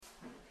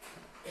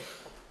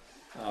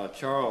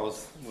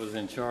Charles was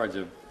in charge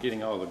of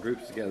getting all the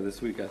groups together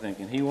this week, I think,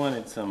 and he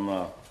wanted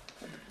some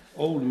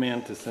old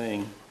men to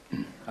sing.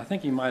 I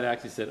think he might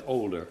actually said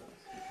older,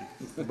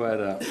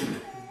 but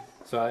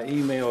so I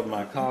emailed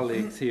my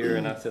colleagues here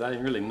and I said I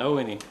didn't really know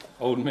any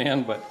old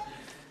men, but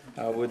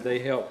would they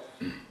help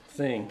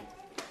sing?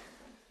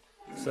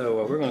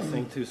 So we're going to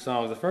sing two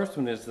songs. The first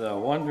one is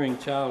Wandering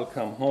Child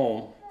Come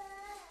Home.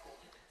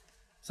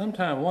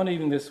 Sometime, one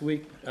evening this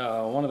week,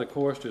 one of the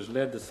choristers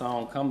led the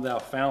song, Come Thou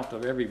Fount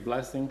of Every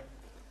Blessing.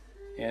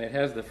 And it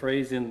has the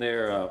phrase in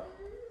there,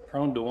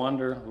 prone to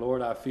wander,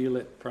 Lord, I feel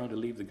it, prone to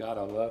leave the God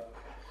I love.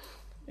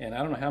 And I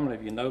don't know how many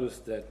of you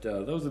noticed that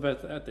those of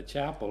us at the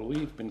chapel,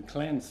 we've been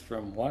cleansed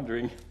from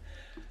wandering.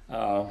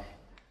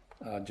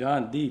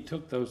 John D.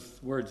 took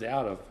those words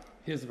out of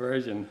his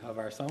version of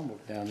our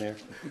songbook down there.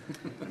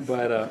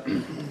 But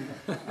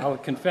I'll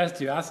confess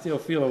to you, I still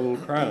feel a little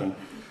prone.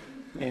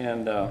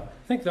 And I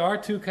think there are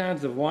two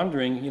kinds of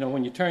wandering. You know,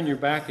 when you turn your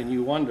back and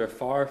you wander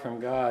far from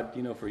God,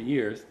 you know, for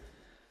years.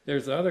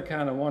 There's the other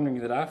kind of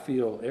wandering that I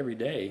feel every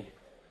day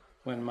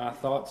when my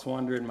thoughts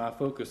wander and my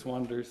focus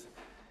wanders.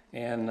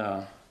 And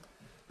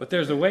but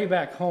there's a way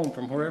back home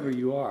from wherever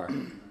you are.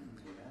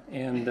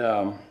 And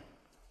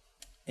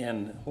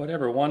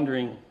whatever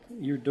wandering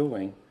you're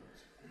doing,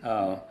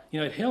 you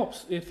know, it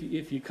helps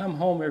if you come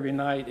home every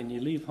night and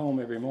you leave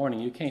home every morning.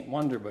 You can't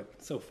wander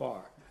but so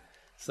far.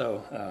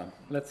 So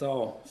let's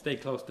all stay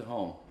close to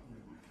home.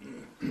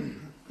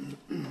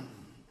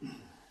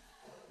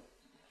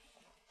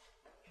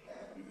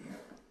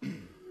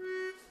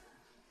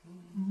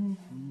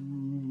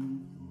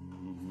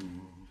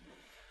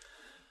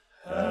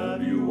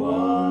 Have you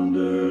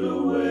wandered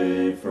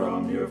away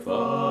from your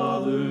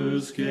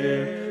Father's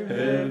care?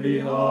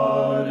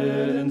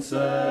 Heavy-hearted and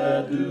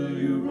sad do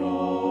you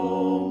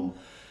roam?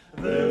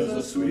 There's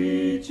a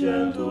sweet,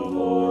 gentle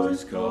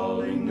voice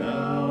calling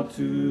now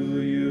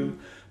to you.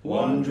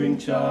 Wandering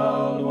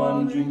child,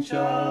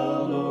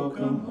 oh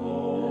come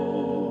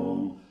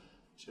home.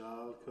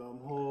 Child, come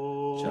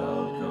home.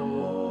 Child, come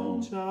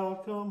home.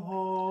 Child, come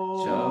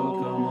home.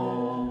 Child, come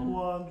home.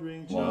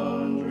 Wandering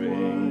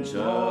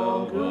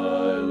child,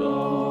 why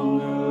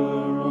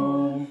longer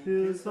roam?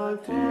 Tis thy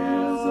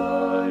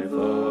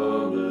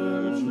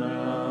Father's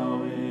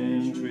now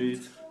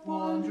entreats.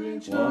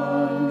 Wandering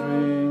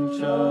child,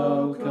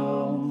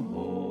 come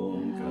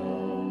home,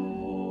 come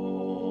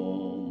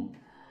home.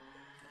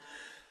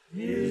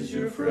 Is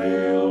your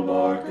frail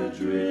bark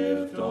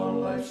adrift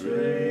on life's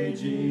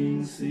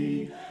raging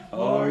sea?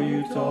 Are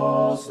you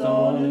tossed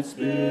on its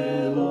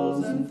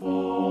billows and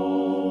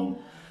foam?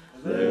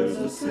 There's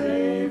a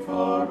safe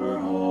harbor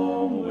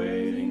home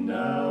waiting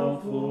now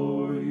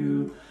for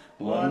you.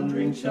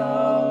 Wandering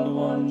child,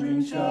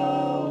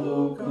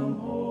 oh come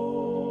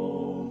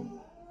home.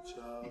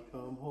 Child,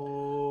 come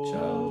home.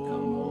 Child,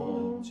 come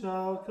home.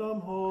 Child,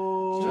 come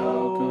home.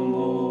 Child, come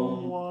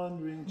home.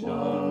 Wandering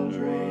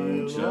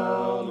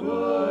child,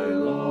 why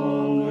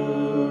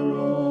longer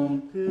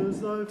roam? Tis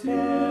thy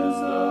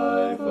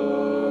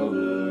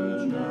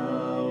Father's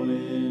now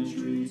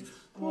entreats.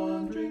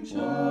 Wandering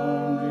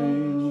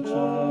child,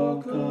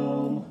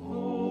 come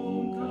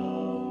home,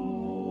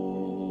 come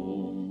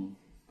home.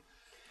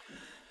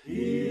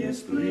 He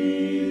is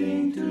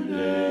pleading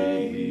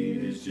today,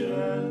 heed his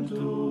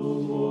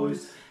gentle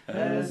voice,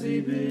 as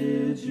he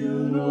bids you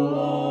no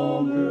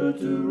longer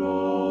to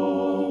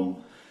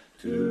roam.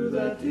 To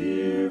that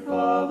dear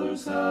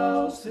Father's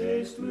house,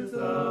 haste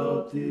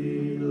without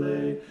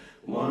delay.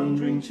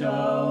 Wandering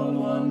child,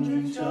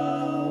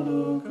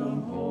 oh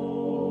come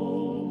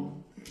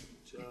home.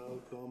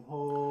 Child, come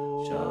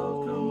home.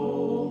 Child, come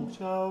home.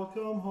 Child,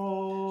 come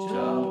home.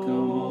 Child,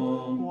 come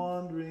home.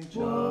 Wandering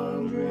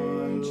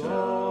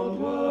child,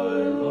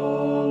 why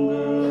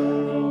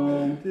longer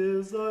roam?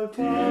 Tis thy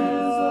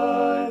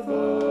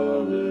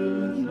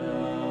Father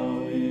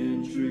now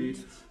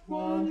entreats.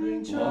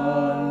 Wandering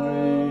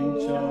child,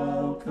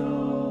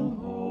 come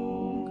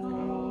home, come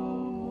home.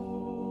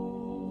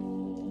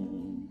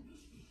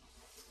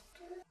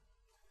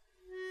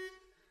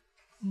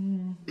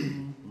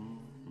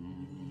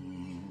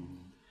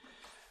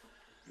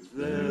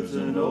 There's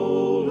an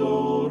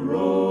old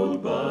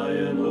road by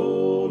an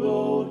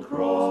old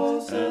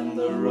cross, and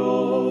the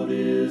road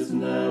is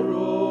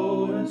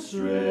narrow and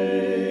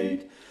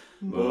straight,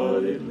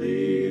 but it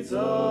leads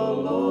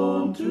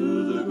alone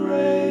to the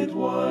great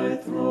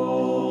white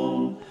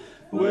throne,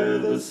 where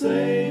the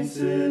saints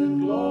in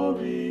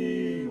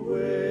glory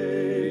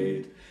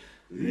wait.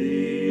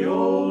 The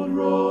old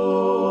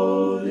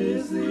road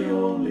is the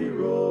only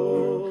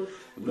road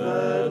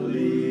that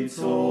leads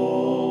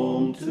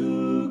home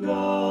to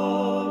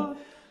God.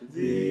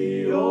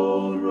 The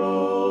old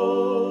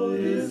road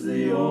is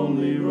the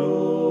only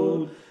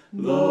road,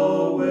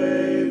 the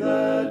way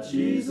that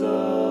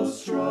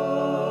Jesus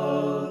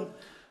trod.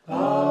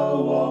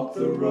 I'll walk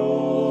the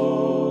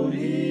road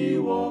he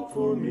walked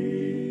for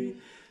me,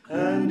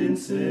 and in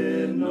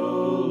sin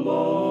no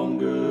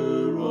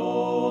longer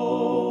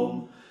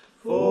roam.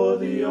 For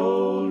the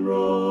old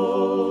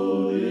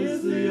road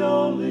is the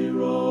only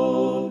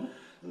road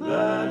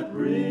that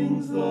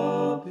brings the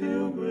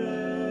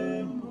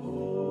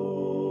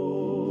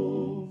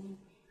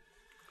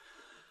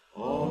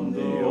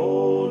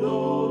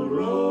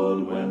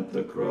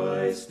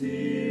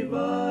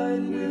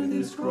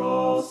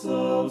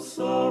of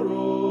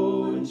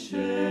sorrow and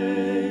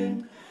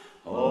shame.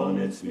 On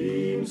its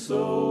beam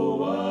so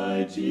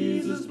white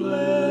Jesus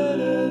bled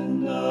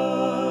and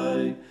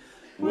died,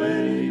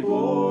 when he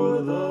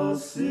bore the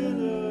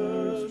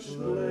sinner's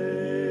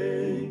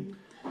blame.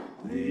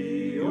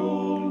 The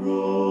old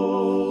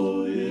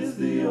road is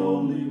the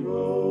only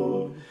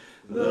road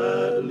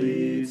that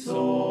leads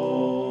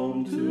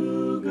home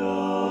to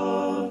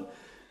God.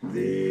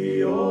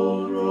 The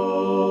old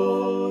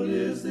road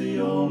is the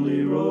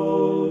only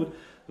road,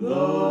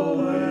 the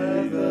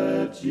way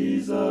that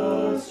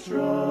Jesus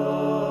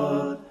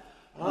trod.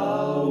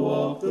 I'll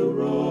walk the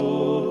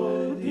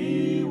road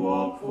he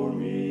walked for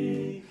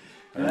me,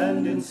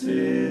 and in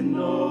sin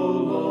no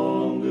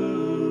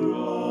longer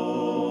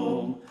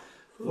roam.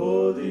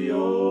 For the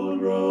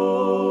old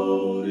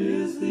road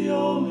is the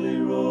only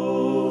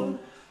road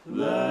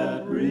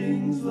that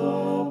brings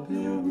the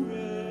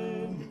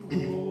pilgrim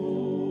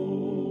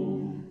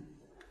home.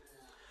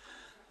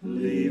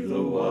 Leave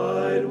the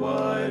wide,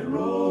 wide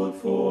road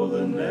for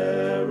the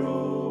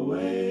narrow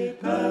way,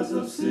 paths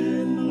of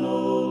sin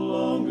no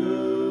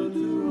longer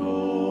to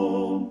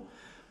roam.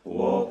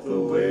 Walk the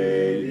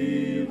way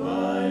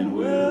divine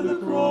where the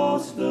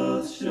cross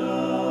doth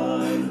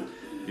shine,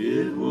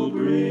 it will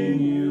bring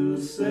you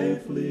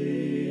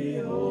safely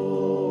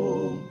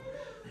home.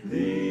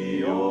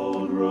 The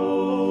old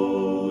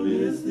road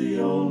is the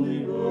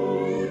only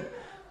road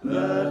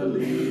that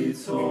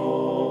leads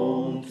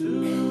home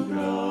to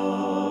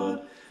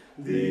God.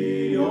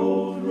 The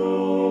old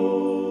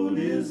road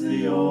is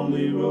the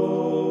only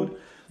road,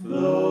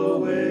 the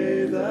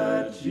way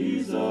that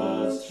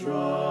Jesus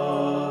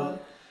trod.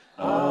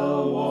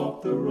 I'll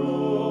walk the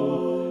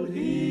road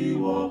he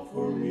walked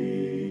for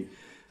me,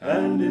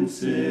 and in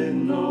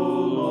sin no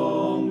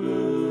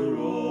longer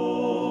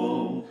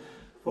roam.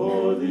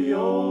 For the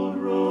old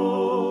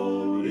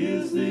road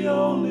is the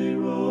only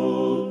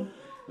road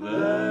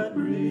that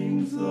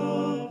brings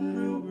the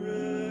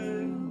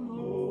pilgrim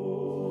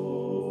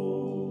home.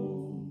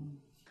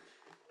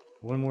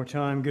 One more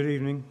time, good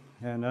evening,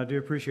 and I do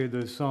appreciate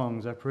those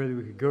songs. I pray that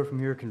we could go from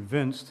here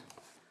convinced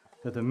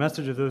that the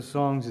message of those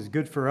songs is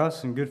good for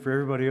us and good for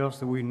everybody else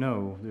that we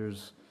know.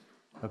 There's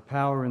a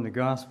power in the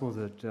gospel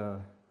that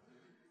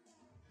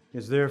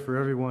is there for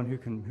everyone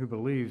who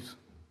believes.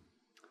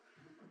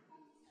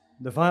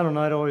 The final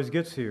night always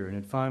gets here, and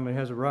it finally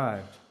has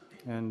arrived,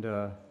 and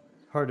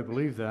hard to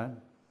believe that.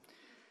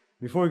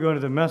 Before we go into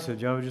the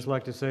message, I would just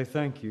like to say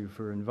thank you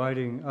for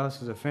inviting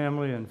us as a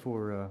family and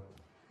for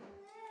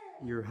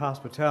your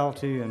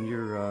hospitality and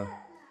your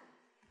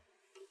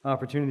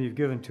opportunity you've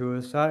given to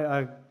us.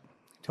 I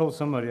told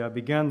somebody I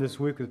began this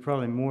week with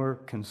probably more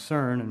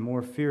concern and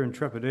more fear and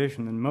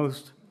trepidation than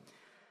most,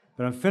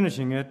 but I'm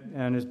finishing it,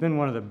 and it's been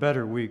one of the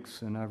better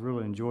weeks, and I've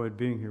really enjoyed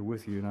being here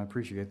with you, and I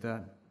appreciate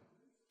that.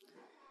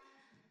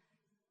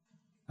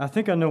 I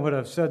think I know what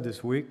I've said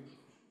this week,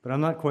 but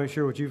I'm not quite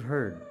sure what you've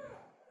heard.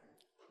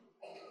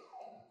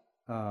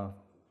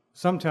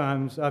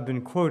 Sometimes I've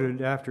been quoted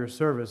after a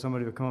service.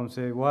 Somebody will come and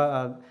say,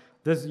 well,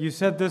 you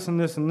said this and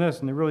this and this,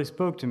 and it really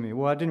spoke to me.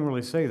 Well, I didn't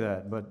really say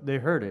that, but they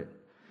heard it.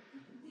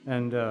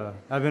 And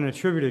I've been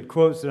attributed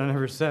quotes that I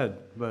never said,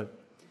 but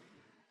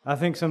I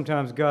think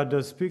sometimes God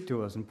does speak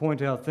to us and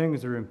point out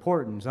things that are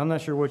important. So I'm not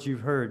sure what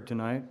you've heard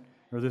tonight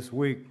or this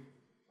week,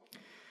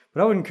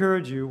 but I would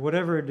encourage you,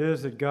 whatever it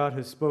is that God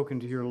has spoken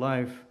to your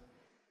life,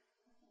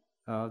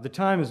 the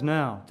time is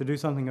now to do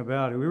something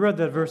about it. We read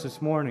that verse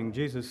this morning.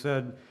 Jesus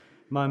said,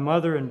 "My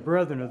mother and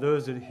brethren are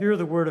those that hear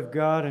the word of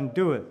God and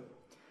do it."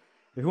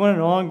 If we want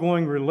an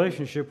ongoing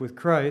relationship with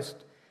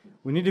Christ,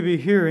 we need to be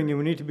hearing and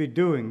we need to be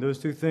doing. Those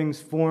two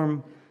things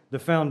form the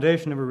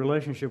foundation of a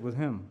relationship with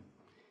Him.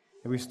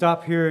 If we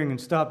stop hearing and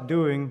stop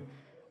doing,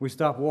 we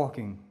stop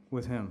walking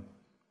with Him.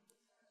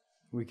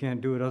 We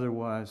can't do it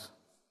otherwise.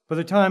 But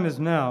the time is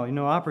now. You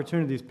know,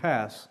 opportunities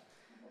pass.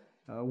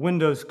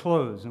 Windows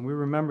close, and we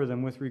remember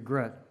them with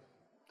regret.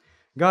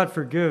 God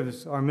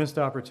forgives our missed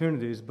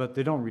opportunities, but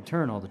they don't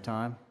return all the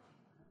time.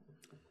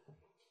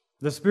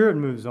 The Spirit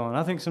moves on.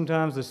 I think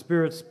sometimes the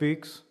Spirit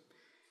speaks.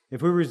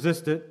 If we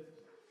resist it,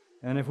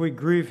 and if we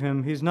grieve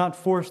Him, He's not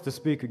forced to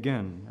speak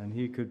again, and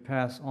He could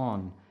pass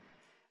on.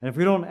 And if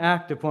we don't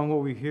act upon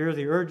what we hear,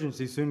 the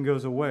urgency soon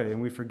goes away,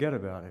 and we forget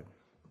about it.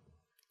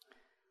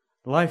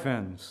 Life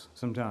ends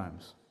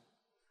sometimes.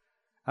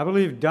 I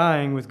believe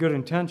dying with good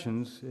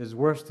intentions is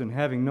worse than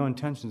having no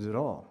intentions at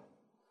all.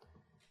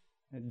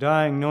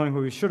 Dying knowing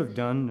what we should have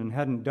done and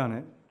hadn't done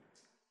it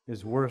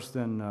is worse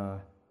than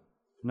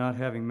not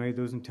having made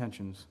those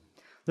intentions.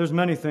 There's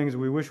many things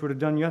we wish we would have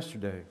done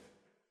yesterday.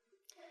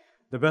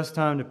 The best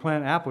time to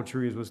plant apple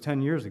trees was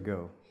 10 years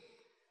ago.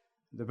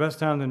 The best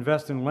time to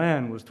invest in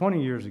land was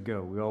 20 years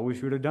ago. We all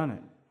wish we would have done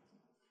it.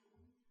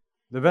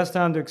 The best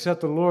time to accept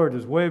the Lord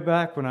is way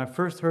back when I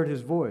first heard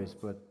His voice,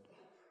 but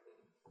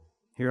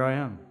here I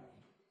am.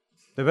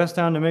 The best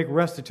time to make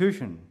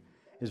restitution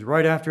is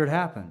right after it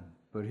happened,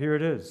 but here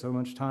it is, so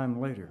much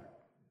time later.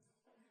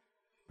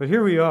 But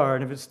here we are,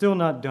 and if it's still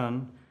not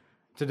done,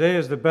 today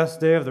is the best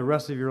day of the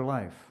rest of your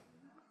life.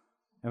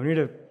 And we need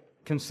to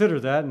consider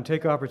that and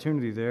take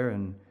opportunity there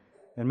and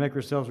make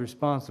ourselves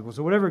responsible.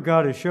 So whatever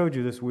God has showed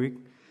you this week,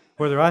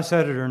 whether I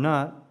said it or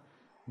not,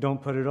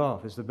 don't put it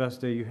off. It's the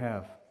best day you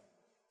have.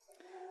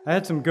 I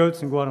had some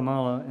goats in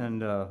Guatemala,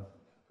 and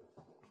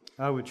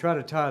I would try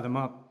to tie them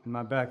up in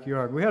my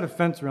backyard. We had a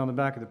fence around the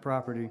back of the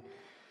property.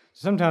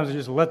 Sometimes I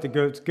just let the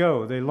goats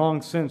go. They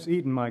long since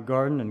eaten my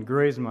garden and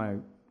grazed my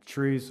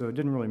trees, so it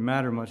didn't really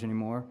matter much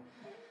anymore.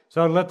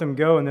 So I'd let them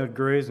go, and they'd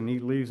graze and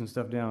eat leaves and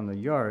stuff down in the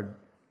yard.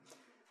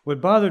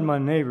 What bothered my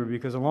neighbor,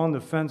 because along the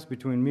fence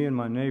between me and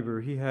my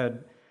neighbor, he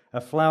had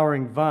a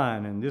flowering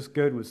vine, and this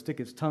goat would stick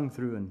its tongue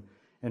through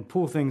and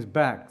pull things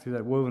back through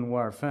that woven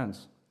wire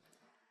fence.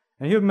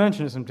 And he would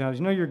mention it sometimes,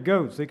 you know, your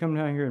goats, they come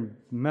down here and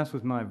mess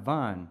with my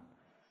vine.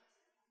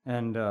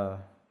 And,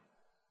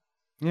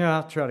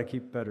 I'll try to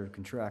keep better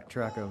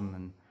track of them,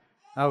 and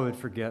I would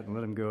forget and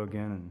let him go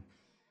again.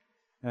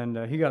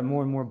 And he got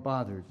more and more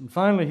bothered. And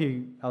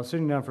finally, I was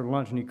sitting down for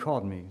lunch, and he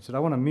called me. He said, I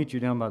want to meet you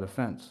down by the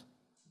fence.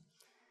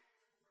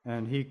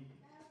 And he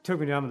took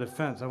me down to the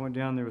fence. I went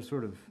down there with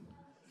sort of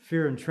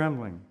fear and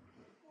trembling.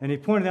 And he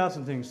pointed out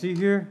some things. See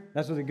here?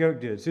 That's what the goat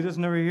did. See this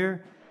one over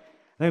here?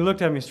 And he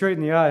looked at me straight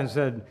in the eye and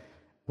said,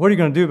 what are you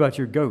going to do about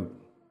your goat?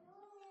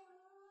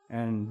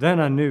 And then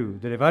I knew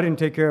that if I didn't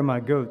take care of my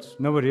goats,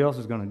 nobody else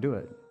was going to do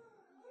it.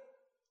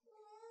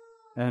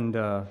 And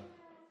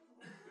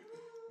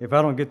if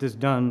I don't get this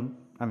done,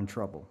 I'm in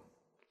trouble.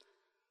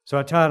 So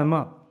I tied them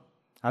up.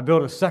 I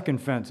built a second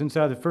fence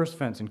inside the first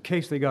fence in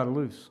case they got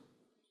loose.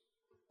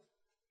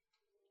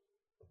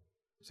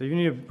 So you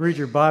need to read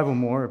your Bible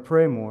more or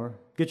pray more.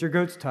 Get your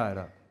goats tied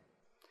up.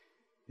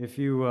 If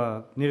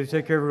you need to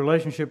take care of a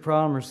relationship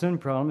problem or sin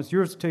problem, it's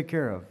yours to take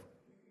care of.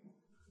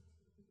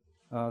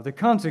 The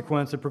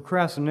consequence of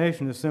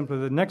procrastination is simply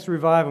the next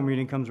revival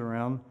meeting comes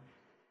around,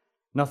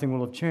 nothing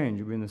will have changed.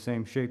 You'll be in the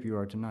same shape you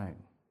are tonight.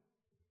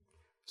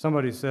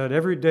 Somebody said,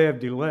 every day of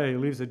delay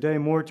leaves a day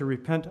more to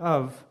repent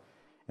of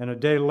and a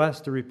day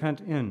less to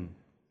repent in.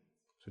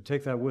 So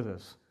take that with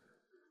us.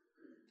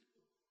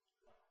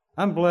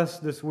 I'm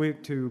blessed this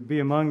week to be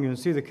among you and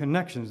see the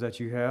connections that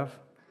you have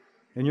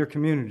in your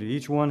community.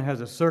 Each one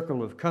has a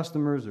circle of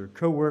customers or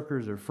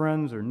co-workers or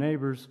friends or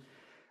neighbors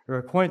or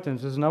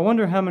acquaintances, and I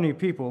wonder how many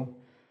people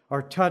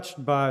are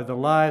touched by the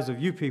lives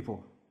of you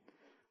people.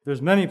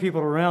 There's many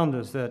people around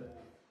us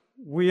that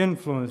we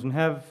influence and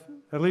have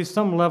at least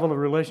some level of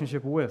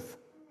relationship with.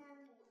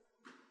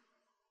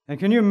 And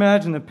can you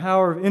imagine the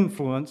power of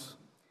influence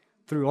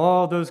through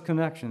all those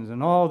connections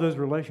and all those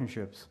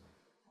relationships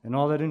and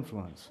all that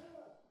influence?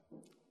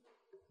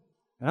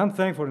 And I'm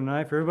thankful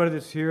tonight for everybody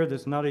that's here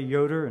that's not a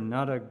Yoder and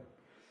not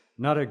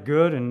a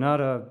Good and not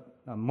a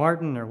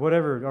Martin or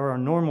whatever are our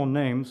normal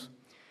names,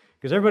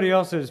 because everybody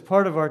else that is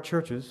part of our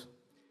churches,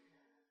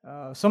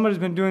 somebody's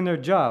been doing their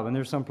job, and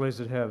there's some places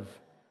that have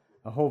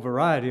a whole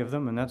variety of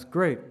them, and that's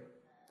great.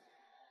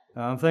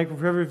 I'm thankful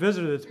for every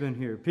visitor that's been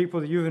here, people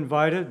that you've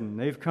invited, and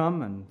they've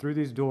come and through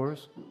these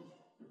doors.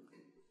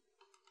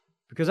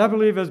 Because I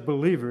believe as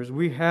believers,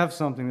 we have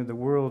something that the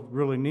world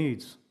really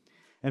needs.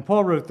 And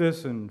Paul wrote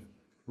this in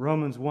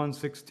Romans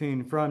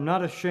 1:16, for I'm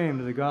not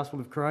ashamed of the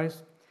gospel of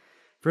Christ,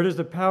 for it is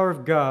the power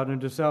of God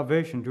unto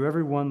salvation to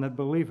everyone that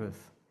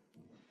believeth.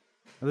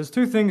 Now, there's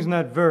two things in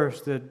that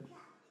verse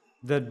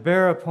that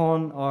bear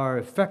upon our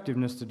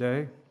effectiveness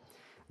today.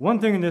 One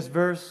thing in this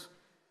verse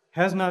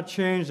has not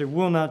changed, it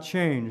will not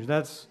change.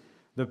 That's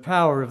the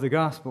power of the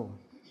gospel.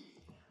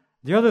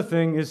 The other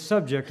thing is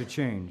subject to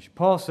change.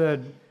 Paul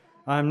said,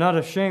 I am not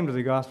ashamed of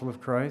the gospel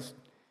of Christ.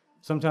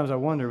 Sometimes I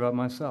wonder about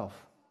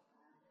myself.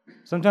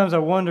 Sometimes I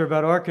wonder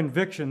about our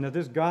conviction that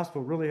this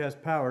gospel really has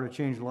power to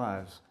change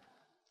lives.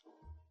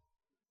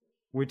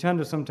 We tend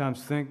to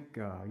sometimes think,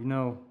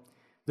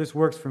 this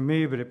works for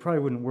me, but it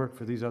probably wouldn't work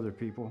for these other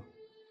people.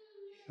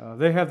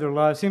 They have their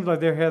lives, seems like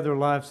they have their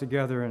lives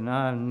together, and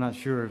I'm not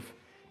sure if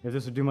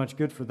this would do much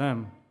good for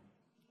them.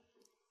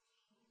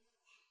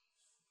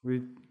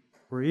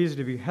 We're easy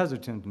to be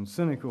hesitant and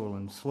cynical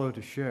and slow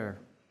to share.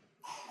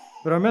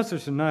 But our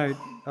message tonight,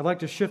 I'd like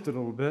to shift it a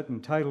little bit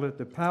and title it,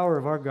 The Power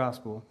of Our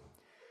Gospel.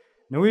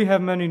 Now, we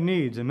have many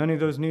needs, and many of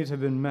those needs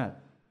have been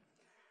met.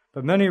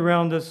 But many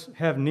around us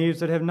have needs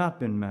that have not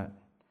been met.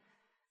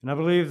 And I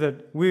believe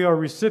that we are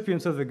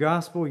recipients of the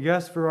gospel,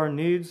 yes, for our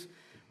needs.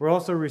 We're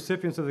also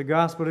recipients of the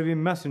gospel to be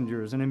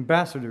messengers and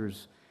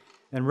ambassadors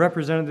and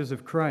representatives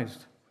of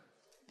Christ.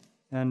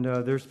 And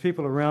there's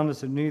people around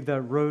us that need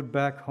that road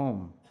back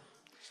home.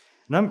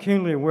 And I'm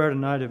keenly aware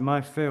tonight of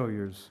my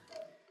failures.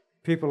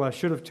 People I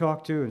should have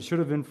talked to and should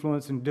have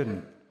influenced and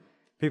didn't.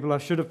 People I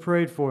should have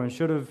prayed for and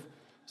should have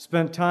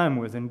spent time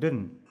with and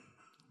didn't.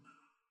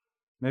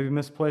 Maybe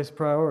misplaced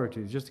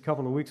priorities. Just a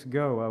couple of weeks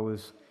ago, I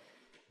was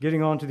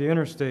getting onto the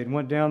interstate and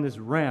went down this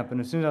ramp,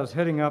 and as soon as I was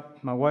heading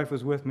up, my wife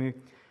was with me,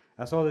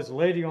 I saw this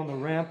lady on the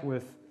ramp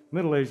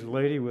middle-aged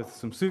lady with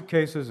some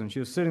suitcases, and she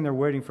was sitting there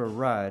waiting for a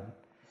ride.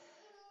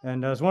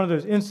 And it was one of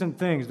those instant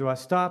things. Do I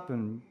stop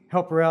and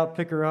help her out,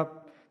 pick her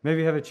up,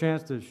 maybe have a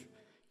chance to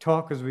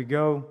talk as we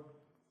go?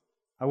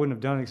 I wouldn't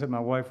have done it except my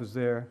wife was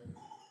there.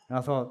 And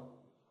I thought,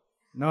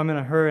 no, I'm in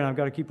a hurry and I've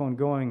got to keep on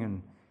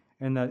going.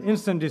 And that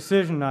instant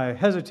decision, I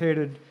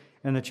hesitated,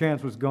 and the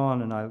chance was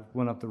gone, and I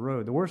went up the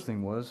road. The worst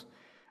thing was,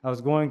 I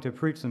was going to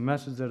preach some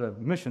message at a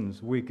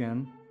missions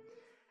weekend,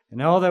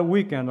 and all that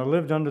weekend I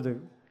lived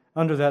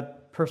under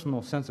that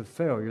personal sense of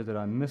failure that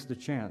I missed a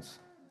chance.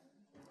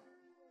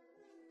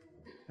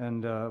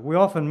 And we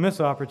often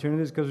miss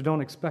opportunities because we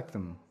don't expect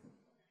them.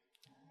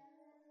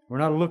 We're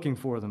not looking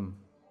for them.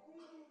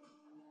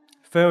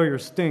 Failure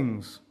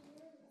stings.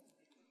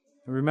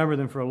 We remember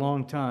them for a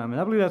long time.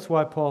 And I believe that's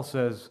why Paul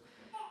says,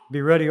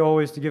 be ready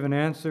always to give an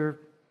answer,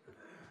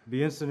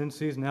 be instant in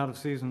season, out of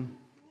season.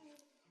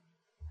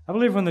 I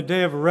believe when the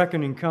day of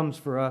reckoning comes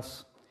for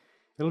us,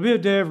 it'll be a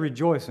day of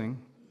rejoicing.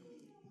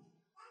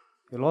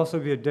 It'll also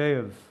be a day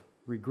of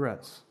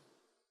regrets.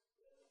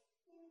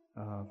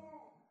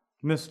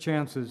 Missed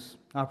chances,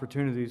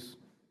 opportunities.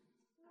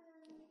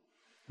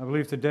 I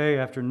believe today,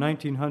 after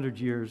 1900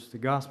 years, the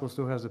gospel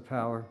still has the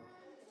power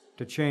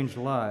to change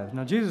lives.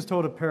 Now, Jesus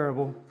told a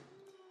parable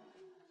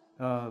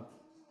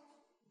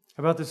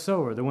about the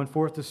sower that went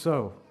forth to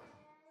sow.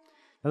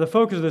 Now, the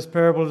focus of this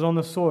parable is on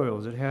the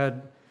soils. It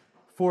had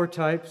 4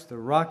 types: the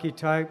rocky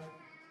type,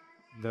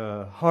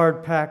 the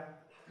hard-packed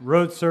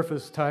road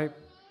surface type,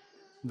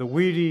 the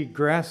weedy,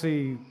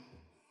 grassy,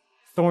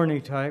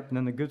 thorny type, and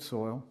then the good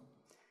soil.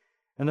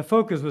 And the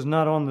focus was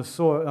not on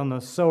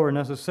the sower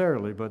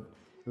necessarily, but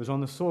it was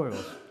on the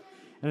soils.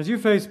 And as you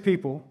face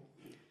people,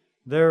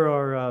 there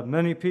are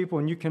many people,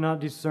 and you cannot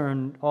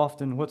discern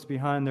often what's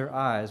behind their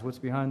eyes, what's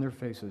behind their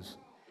faces.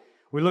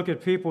 We look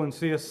at people and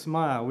see a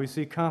smile, we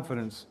see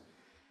confidence,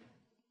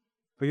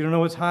 but you don't know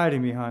what's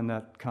hiding behind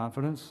that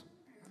confidence.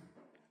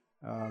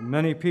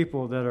 Many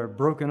people that are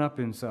broken up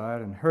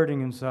inside and hurting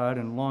inside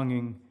and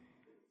longing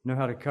know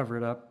how to cover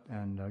it up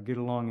and get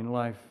along in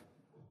life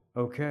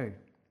okay.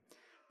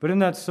 But in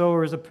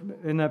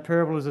that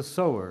parable is a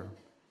sower.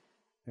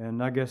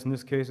 And I guess in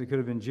this case it could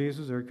have been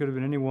Jesus, or it could have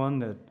been anyone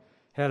that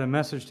had a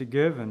message to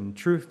give and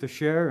truth to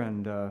share.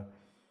 And I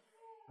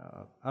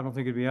don't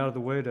think it'd be out of the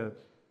way to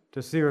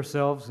see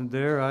ourselves in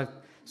there.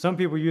 Some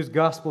people use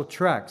gospel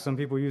tracts. Some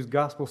people use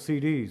gospel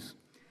CDs.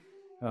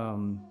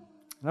 I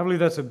believe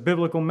that's a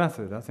biblical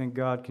method. I think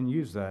God can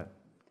use that.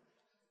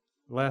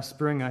 Last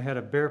spring I had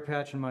a bare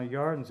patch in my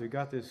yard, and so I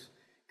got this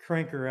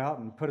cranker out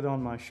and put it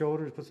on my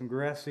shoulders, put some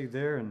grass seed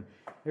there, and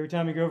every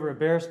time you go over a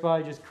bare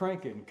spot, you just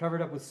crank it and cover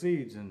it up with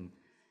seeds, and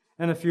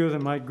a few of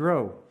them might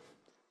grow.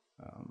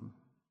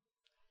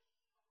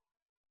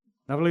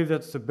 I believe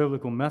that's a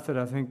biblical method.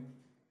 I think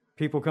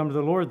people come to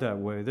the Lord that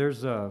way.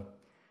 There's a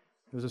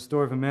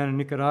story of a man in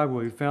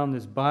Nicaragua who found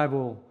this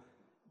Bible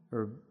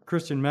or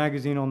Christian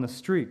magazine on the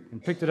street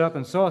and picked it up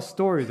and saw a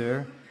story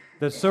there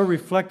that so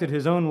reflected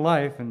his own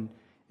life, and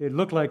it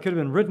looked like it could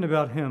have been written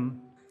about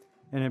him,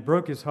 and it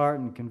broke his heart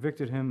and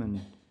convicted him,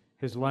 and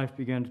his life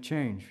began to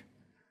change.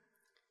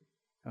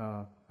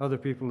 Other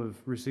people have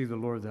received the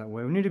Lord that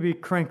way. We need to be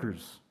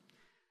crankers.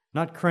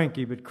 Not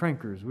cranky, but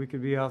crankers. We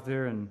could be out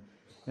there and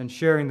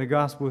sharing the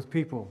gospel with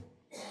people.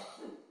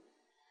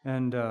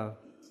 But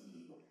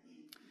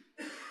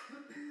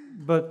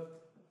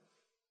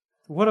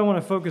what I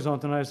want to focus on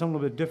tonight is something a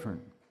little bit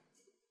different.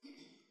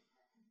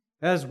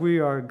 As we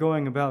are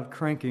going about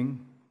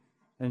cranking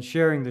and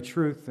sharing the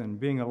truth and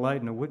being a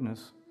light and a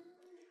witness,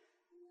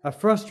 a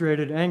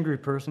frustrated, angry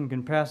person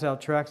can pass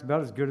out tracts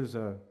about as good as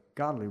a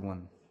godly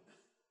one.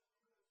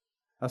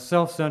 A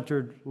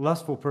self-centered,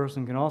 lustful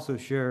person can also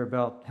share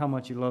about how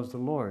much he loves the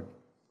Lord.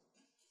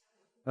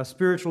 A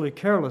spiritually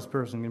careless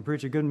person can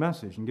preach a good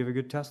message and give a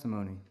good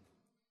testimony.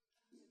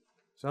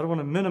 So I don't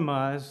want to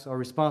minimize our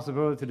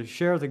responsibility to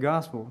share the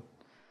gospel,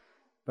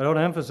 but I want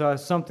to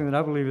emphasize something that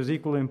I believe is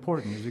equally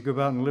important as we go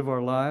about and live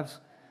our lives.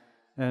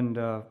 And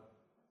I'd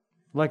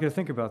like you to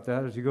think about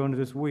that as you go into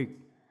this week.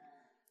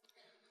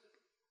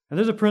 And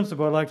there's a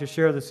principle I'd like to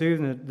share this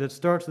evening that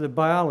starts with a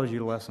biology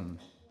lesson.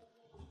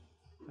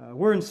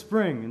 We're in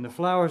spring, and the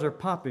flowers are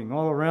popping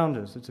all around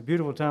us. It's a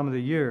beautiful time of the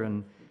year,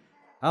 and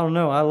I don't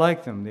know, I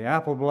like them. The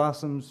apple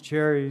blossoms,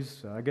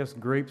 cherries, I guess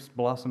grapes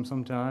blossom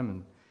sometime,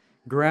 and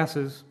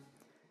grasses.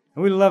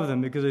 And we love them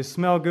because they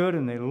smell good,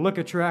 and they look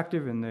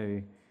attractive,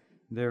 and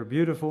they're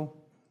beautiful.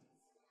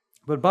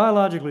 But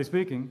biologically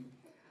speaking,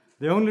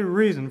 the only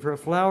reason for a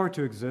flower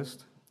to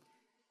exist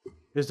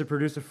is to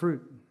produce a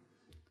fruit.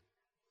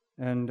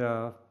 And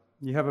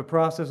you have a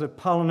process of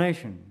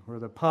pollination, where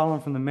the pollen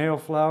from the male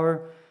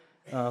flower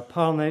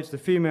pollinates the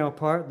female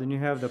part. Then you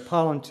have the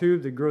pollen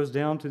tube that grows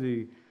down to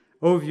the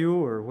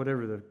ovule, or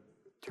whatever the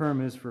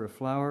term is for a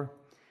flower.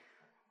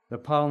 The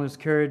pollen is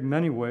carried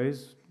many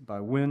ways, by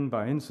wind,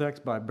 by insects,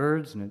 by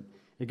birds, and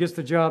it gets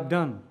the job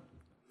done.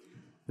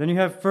 Then you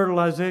have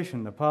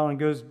fertilization. The pollen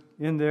goes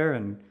in there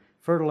and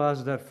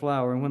fertilizes that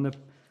flower. And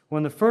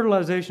when the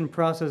fertilization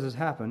processes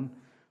happen,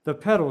 the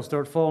petals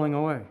start falling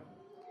away.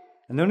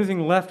 And the only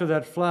thing left of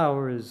that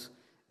flower is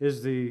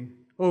the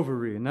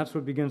ovary, and that's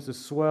what begins to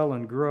swell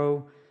and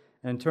grow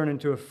and turn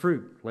into a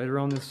fruit later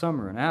on this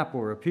summer, an apple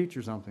or a peach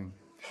or something.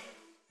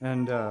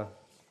 And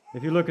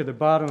if you look at the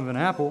bottom of an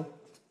apple,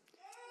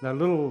 that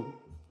little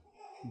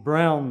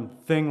brown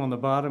thing on the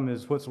bottom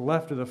is what's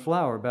left of the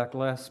flower back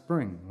last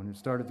spring when it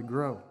started to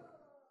grow.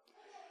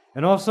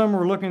 And all summer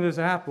we're looking at this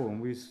apple,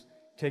 and we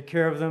take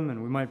care of them,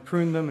 and we might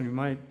prune them, and we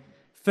might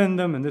thin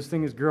them, and this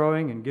thing is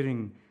growing and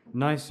getting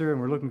nicer, and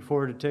we're looking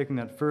forward to taking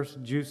that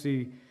first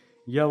juicy,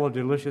 yellow,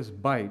 delicious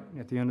bite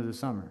at the end of the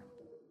summer.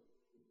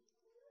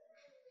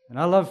 And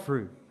I love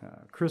fruit,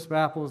 crisp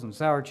apples and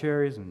sour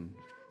cherries and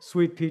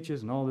sweet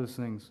peaches and all those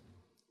things.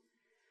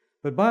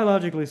 But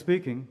biologically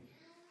speaking,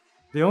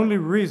 the only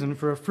reason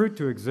for a fruit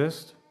to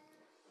exist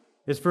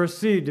is for a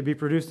seed to be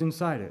produced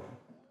inside it.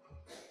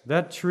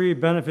 That tree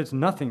benefits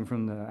nothing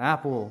from the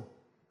apple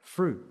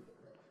fruit,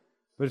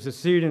 but it's the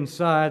seed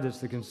inside that's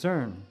the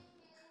concern.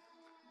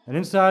 And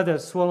inside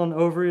that swollen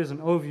ovary is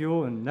an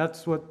ovule, and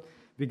that's what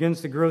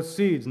begins to grow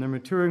seeds, and they're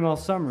maturing all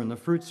summer, and the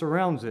fruit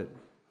surrounds it.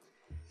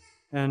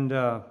 And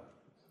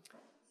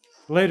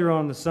later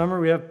on in the summer,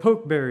 we have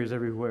pokeberries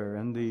everywhere,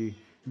 and the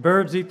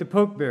birds eat the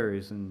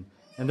pokeberries, and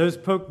those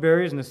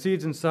pokeberries and the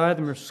seeds inside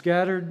them are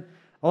scattered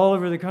all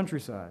over the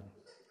countryside.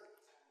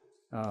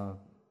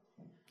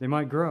 They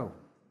might grow.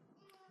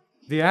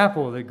 The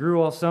apple that grew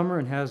all summer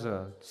and has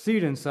a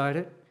seed inside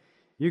it,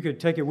 you could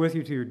take it with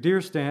you to your deer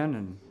stand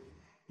and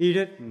eat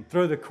it and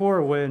throw the core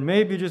away, and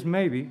maybe, just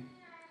maybe,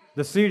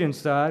 the seed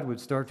inside would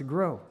start to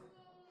grow.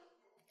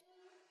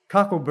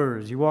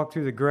 Cockleburs, you walk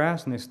through the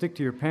grass and they stick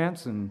to your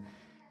pants and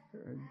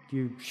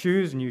your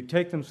shoes, and you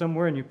take them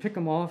somewhere and you pick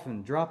them off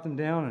and drop them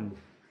down, and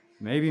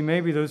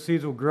maybe those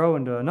seeds will grow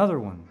into another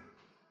one.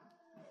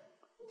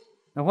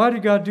 Now, why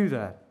did God do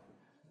that?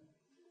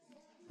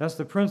 That's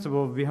the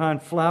principle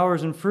behind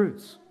flowers and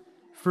fruits.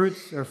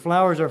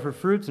 Flowers are for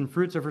fruits, and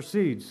fruits are for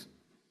seeds.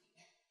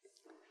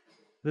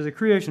 There's a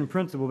creation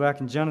principle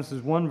back in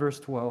Genesis 1, verse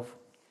 12.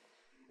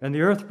 And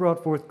the earth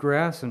brought forth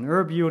grass, and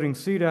herb yielding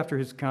seed after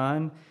his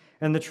kind,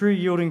 and the tree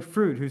yielding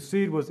fruit, whose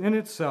seed was in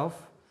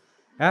itself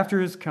after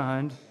his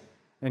kind,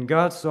 and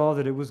God saw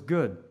that it was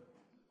good.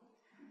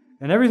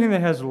 And everything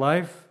that has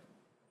life,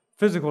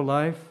 physical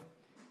life,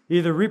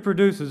 either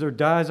reproduces or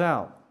dies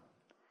out.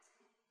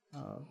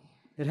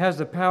 It has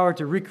the power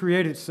to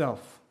recreate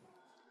itself.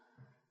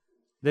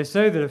 They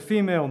say that a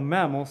female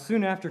mammal,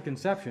 soon after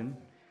conception,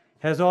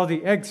 has all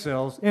the egg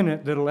cells in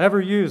it that it'll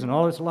ever use in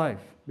all its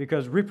life,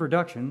 because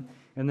reproduction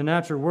in the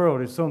natural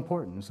world is so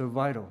important and so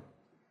vital.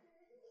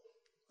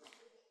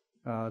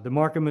 The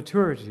mark of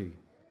maturity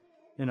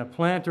in a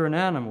plant or an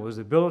animal is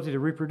the ability to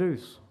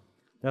reproduce.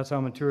 That's how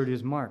maturity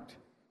is marked.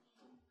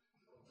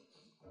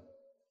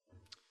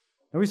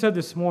 And we said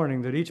this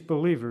morning that each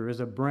believer is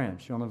a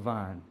branch on a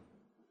vine.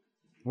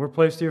 We're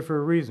placed here for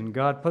a reason.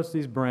 God puts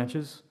these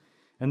branches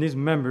and these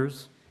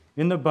members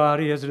in the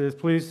body as it has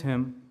pleased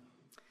Him.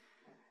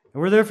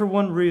 And we're there for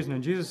one reason.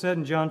 And Jesus said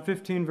in John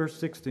 15, verse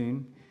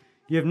 16,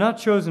 "You have not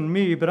chosen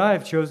me, but I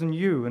have chosen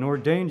you and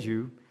ordained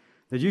you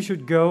that you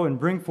should go and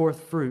bring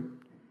forth fruit,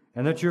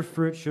 and that your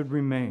fruit should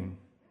remain."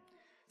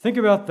 Think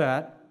about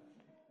that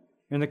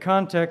in the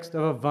context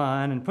of a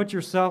vine, and put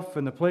yourself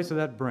in the place of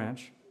that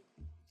branch,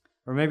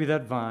 or maybe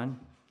that vine.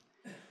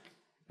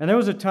 And there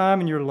was a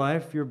time in your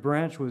life your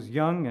branch was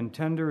young and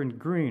tender and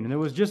green, and it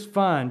was just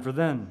fine for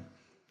then.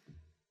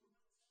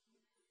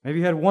 Maybe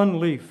you had one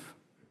leaf,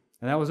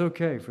 and that was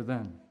okay for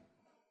then.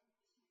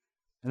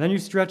 And then you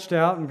stretched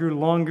out and grew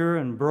longer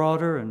and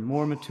broader and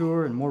more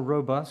mature and more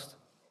robust.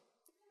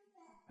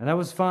 And that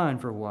was fine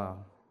for a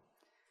while.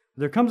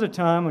 There comes a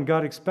time when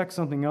God expects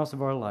something else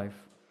of our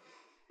life.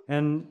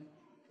 And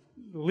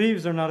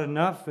leaves are not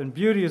enough, and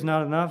beauty is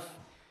not enough.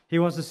 He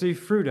wants to see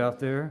fruit out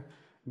there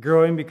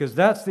growing, because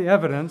that's the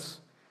evidence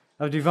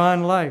of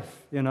divine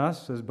life in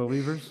us as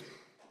believers.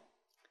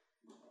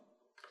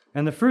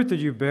 And the fruit that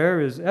you bear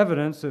is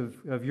evidence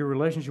of your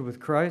relationship with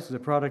Christ as a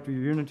product of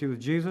your unity with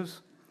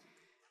Jesus.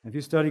 If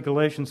you study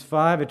Galatians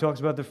 5, it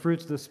talks about the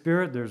fruits of the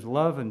Spirit. There's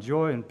love and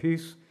joy and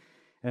peace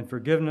and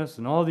forgiveness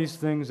and all these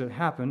things that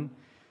happen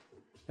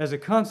as a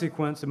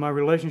consequence of my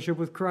relationship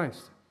with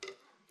Christ.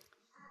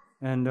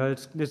 And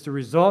it's a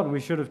result, and we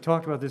should have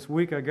talked about this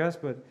week, I guess,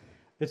 but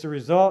it's a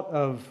result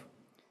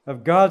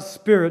of God's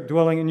Spirit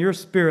dwelling in your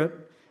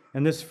spirit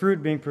and this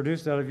fruit being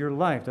produced out of your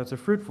life. That's a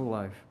fruitful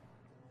life.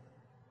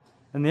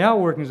 And the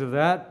outworkings of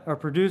that are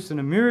produced in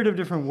a myriad of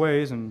different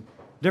ways and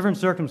different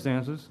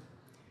circumstances.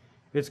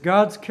 It's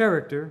God's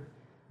character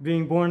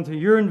being born into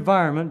your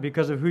environment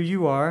because of who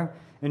you are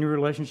and your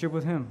relationship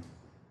with Him.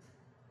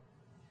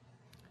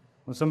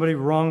 When somebody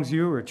wrongs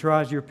you or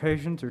tries your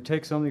patience or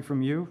takes something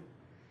from you,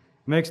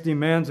 makes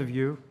demands of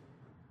you,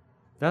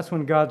 that's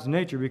when God's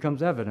nature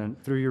becomes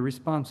evident through your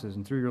responses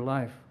and through your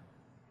life.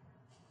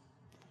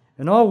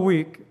 And all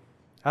week,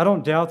 I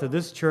don't doubt that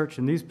this church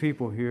and these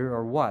people here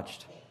are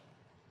watched.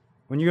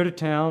 When you go to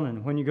town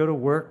and when you go to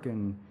work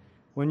and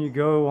when you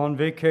go on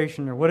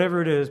vacation or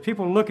whatever it is,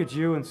 people look at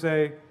you and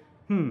say,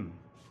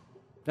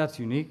 that's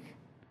unique.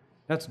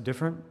 That's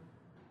different.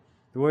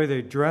 The way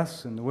they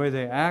dress and the way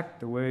they act,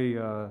 the way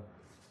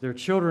their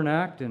children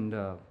act, and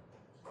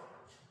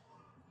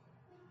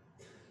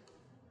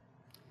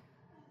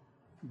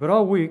but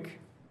all week,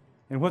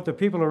 and what the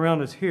people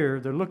around us hear,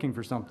 they're looking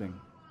for something.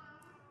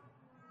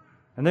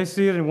 And they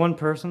see it in one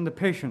person, the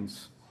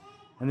patience.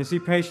 And they see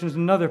patience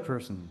in another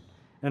person,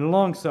 and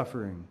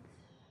long-suffering,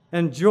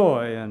 and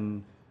joy,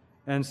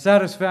 and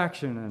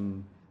satisfaction,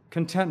 and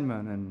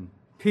contentment, and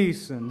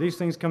peace. And these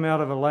things come out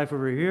of a life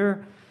over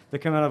here, they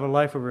come out of a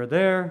life over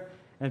there,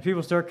 and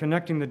people start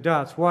connecting the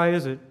dots. Why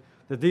is it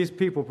that these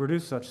people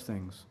produce such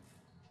things?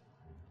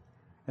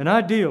 And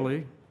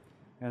ideally,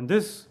 and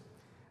this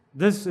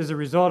is a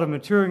result of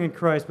maturing in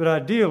Christ, but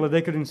ideally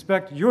they could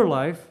inspect your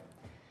life,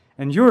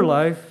 and your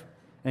life,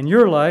 and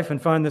your life,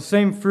 and find the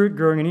same fruit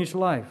growing in each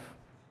life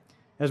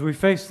as we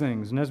face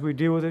things and as we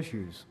deal with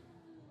issues.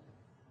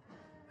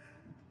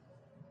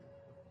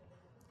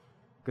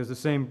 Because the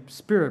same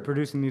Spirit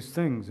producing these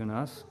things in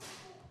us.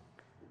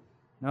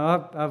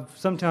 Now, I've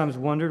sometimes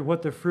wondered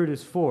what the fruit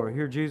is for.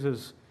 Here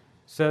Jesus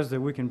says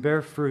that we can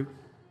bear fruit.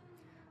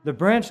 The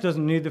branch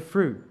doesn't need the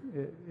fruit.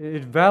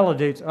 It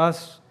validates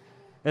us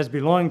as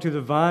belonging to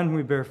the vine when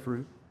we bear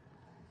fruit.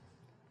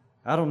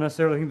 I don't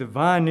necessarily think the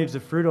vine needs the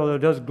fruit, although it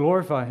does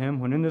glorify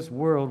Him when in this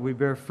world we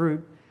bear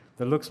fruit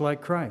that looks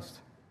like Christ.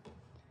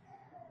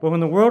 But when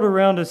the world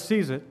around us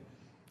sees it,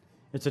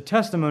 it's a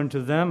testimony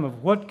to them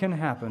of what can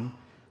happen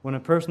when a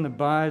person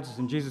abides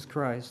in Jesus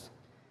Christ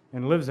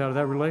and lives out of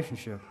that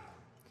relationship.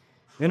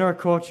 In our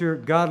culture,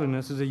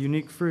 godliness is a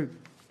unique fruit.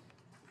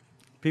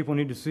 People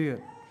need to see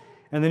it.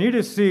 And they need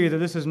to see that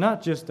this is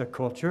not just a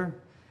culture.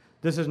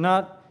 This is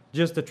not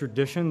just a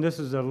tradition. This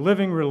is a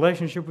living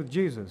relationship with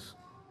Jesus.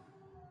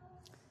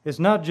 It's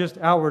not just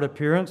outward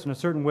appearance and a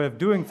certain way of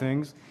doing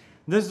things.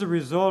 This is a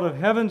result of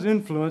heaven's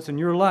influence in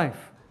your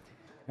life.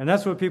 And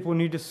that's what people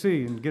need to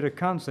see and get a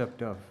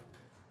concept of.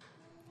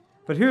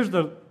 But here's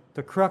the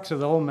crux of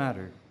the whole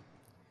matter.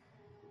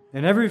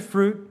 In every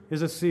fruit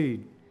is a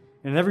seed.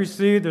 In every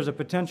seed there's a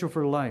potential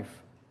for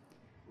life.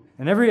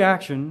 And every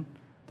action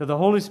that the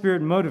Holy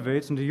Spirit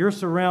motivates into your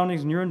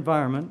surroundings and your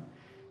environment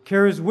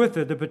carries with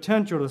it the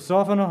potential to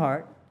soften a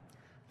heart,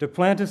 to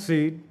plant a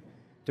seed,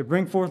 to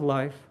bring forth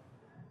life.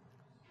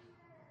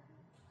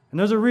 And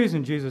there's a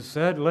reason Jesus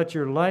said, "Let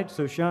your light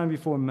so shine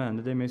before men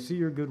that they may see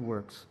your good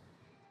works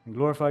and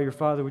glorify your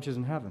Father which is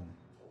in heaven."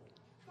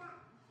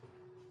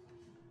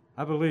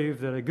 I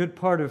believe that a good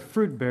part of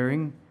fruit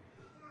bearing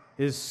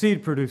is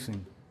seed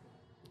producing.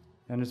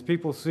 And as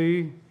people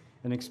see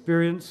and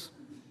experience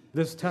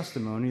this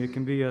testimony, it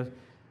can be a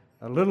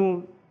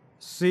little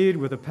seed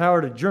with the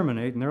power to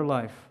germinate in their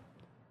life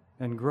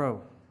and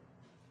grow.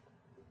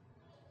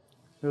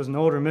 There was an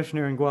older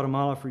missionary in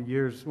Guatemala for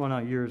years, well,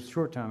 not years,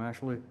 short time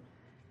actually.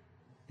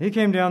 He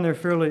came down there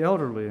fairly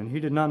elderly, and he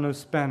did not know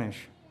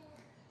Spanish.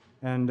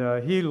 And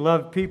he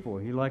loved people.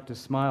 He liked to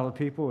smile at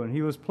people, and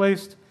he was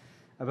placed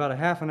about a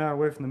half an hour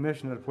away from the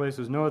mission at a place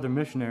there's no other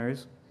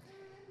missionaries.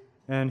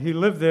 And he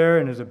lived there,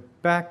 and there's a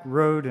back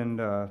road, and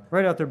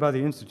right out there by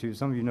the Institute.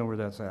 Some of you know where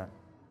that's at.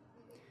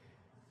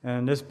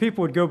 And as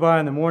people would go by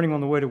in the morning on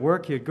the way to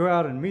work, he'd go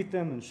out and meet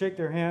them and shake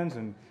their hands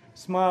and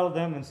smile at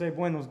them and say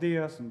buenos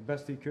dias and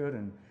best he could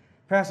and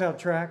pass out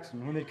tracts.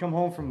 And when they'd come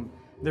home from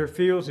their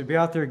fields, he'd be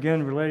out there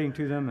again relating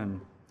to them,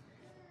 and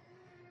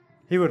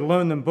he would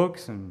loan them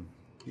books and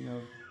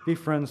be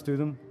friends to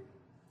them.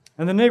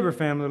 And the neighbor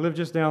family lived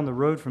just down the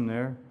road from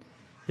there.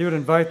 He would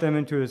invite them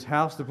into his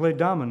house to play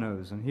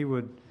dominoes, and he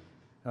would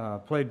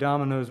play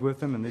dominoes with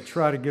them, and they'd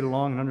try to get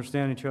along and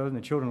understand each other, and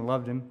the children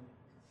loved him.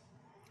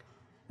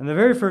 And the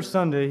very first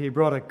Sunday, he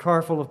brought a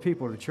car full of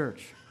people to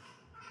church.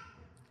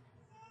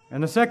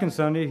 And the second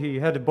Sunday, he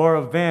had to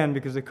borrow a van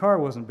because the car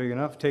wasn't big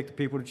enough to take the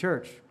people to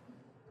church.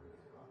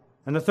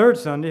 And the third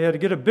Sunday, he had to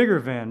get a bigger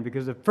van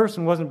because the first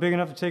one wasn't big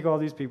enough to take all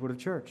these people to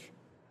church.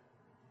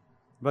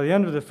 By the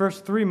end of the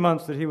first 3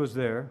 months that he was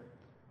there,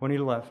 when he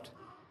left,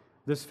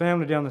 this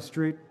family down the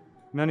street,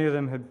 many of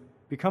them had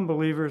become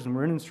believers and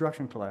were in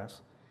instruction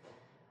class.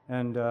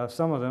 And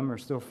some of them are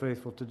still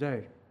faithful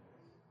today.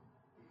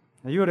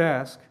 Now you would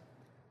ask,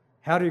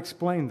 how do you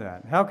explain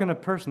that? How can a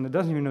person that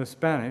doesn't even know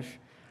Spanish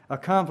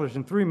accomplish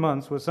in 3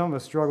 months what some of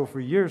us struggle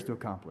for years to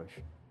accomplish?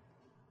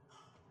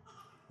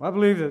 Well, I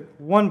believe that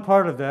one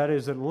part of that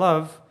is that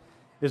love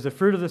is the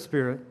fruit of the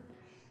Spirit,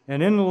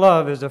 and in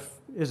love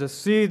is a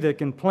seed that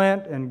can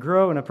plant and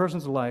grow in a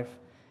person's life,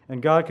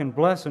 and God can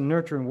bless and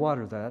nurture and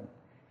water that,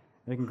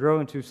 and it can grow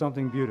into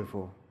something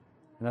beautiful.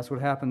 And that's what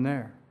happened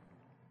there.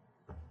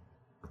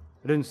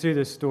 I didn't see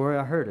this story,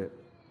 I heard it.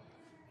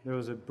 There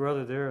was a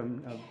brother there,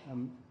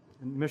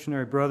 a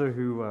missionary brother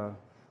who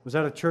was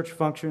at a church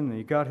function, and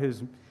he got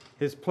his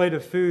plate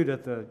of food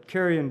at the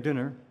carry-in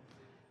dinner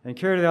and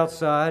carried it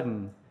outside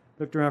and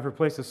looked around for a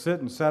place to sit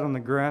and sat on the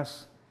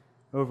grass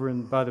over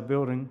by the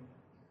building.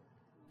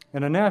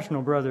 And a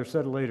national brother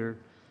said later,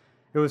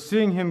 it was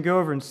seeing him go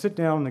over and sit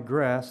down on the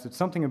grass that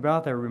something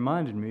about that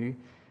reminded me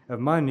of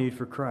my need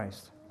for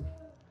Christ.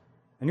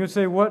 And you would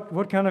say,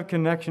 what kind of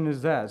connection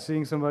is that?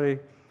 Seeing somebody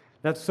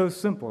that's so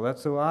simple,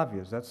 that's so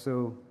obvious, that's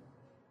so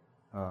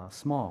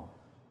small.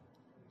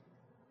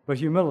 But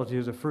humility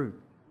is a fruit.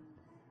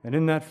 And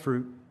in that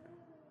fruit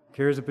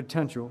carries a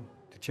potential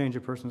to change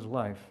a person's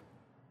life.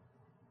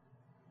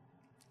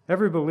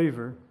 Every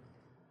believer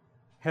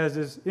has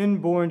this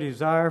inborn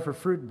desire for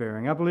fruit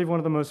bearing. I believe one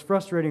of the most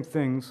frustrating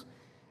things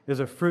is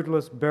a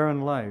fruitless,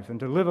 barren life. And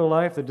to live a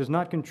life that does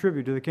not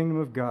contribute to the kingdom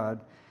of God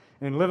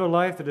and live a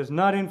life that does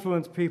not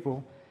influence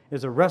people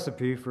is a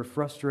recipe for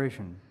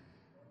frustration.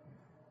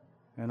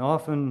 And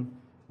often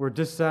we're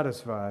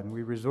dissatisfied and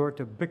we resort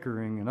to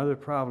bickering and other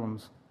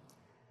problems.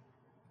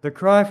 The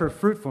cry for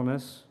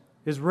fruitfulness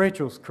is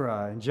Rachel's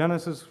cry. In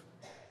Genesis,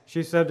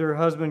 she said to her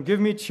husband, "Give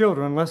me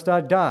children lest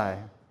I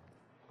die."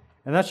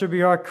 And that should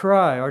be our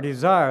cry, our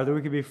desire, that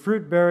we could be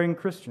fruit-bearing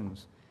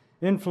Christians,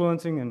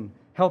 influencing and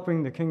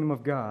helping the kingdom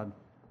of God.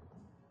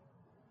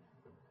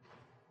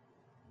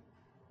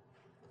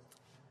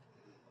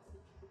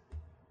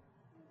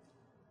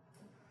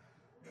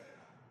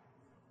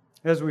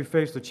 As we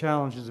face the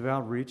challenges of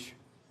outreach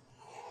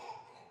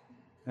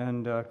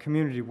and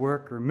community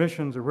work or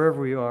missions or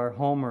wherever we are,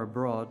 home or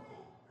abroad,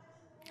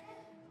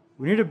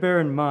 we need to bear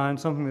in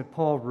mind something that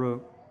Paul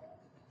wrote.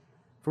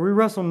 For we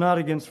wrestle not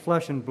against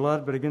flesh and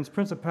blood, but against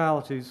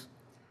principalities,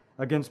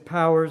 against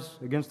powers,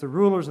 against the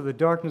rulers of the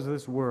darkness of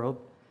this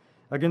world,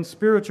 against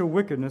spiritual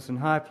wickedness in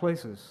high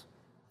places.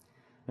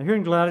 Now here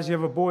in Gladys you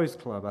have a boys'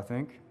 club, I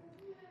think.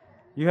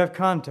 You have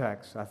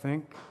contacts, I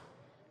think,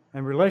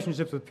 and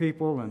relationships with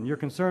people, and you're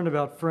concerned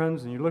about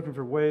friends, and you're looking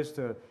for ways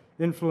to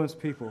influence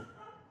people.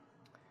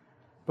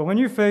 But when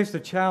you face the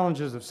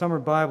challenges of summer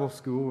Bible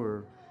school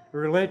or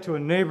relate to a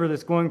neighbor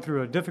that's going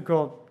through a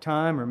difficult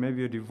time, or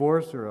maybe a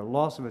divorce or a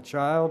loss of a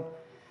child,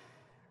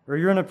 or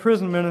you're in a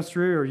prison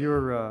ministry, or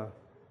you're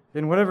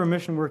in whatever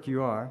mission work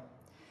you are,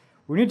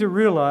 we need to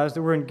realize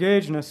that we're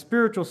engaged in a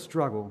spiritual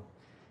struggle,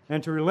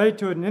 and to relate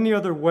to it in any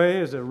other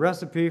way is a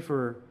recipe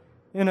for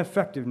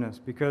ineffectiveness,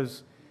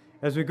 because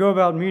as we go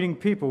about meeting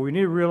people, we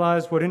need to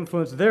realize what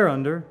influence they're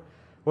under,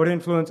 what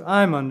influence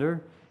I'm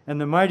under, and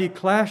the mighty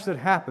clash that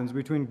happens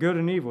between good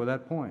and evil at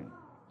that point.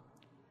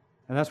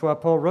 And that's why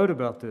Paul wrote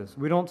about this.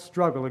 We don't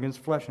struggle against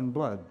flesh and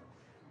blood.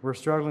 We're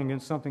struggling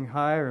against something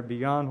higher and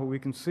beyond what we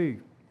can see.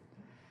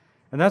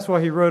 And that's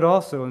why he wrote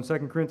also in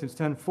 2 Corinthians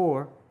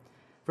 10:4,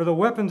 "For the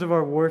weapons of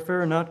our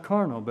warfare are not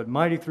carnal, but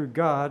mighty through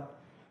God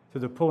to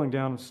the pulling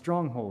down of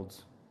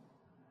strongholds."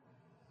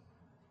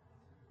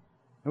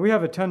 And we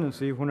have a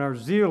tendency, when our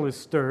zeal is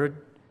stirred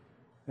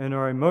and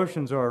our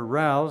emotions are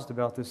aroused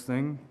about this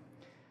thing,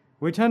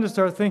 we tend to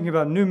start thinking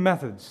about new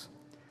methods.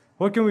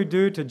 What can we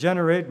do to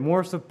generate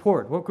more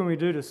support? What can we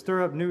do to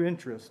stir up new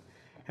interest?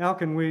 How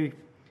can we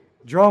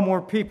draw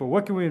more people?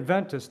 What can we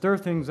invent to stir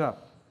things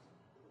up?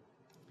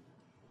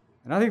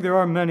 And I think there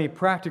are many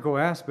practical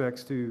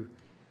aspects to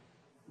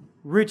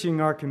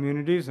reaching our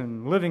communities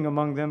and living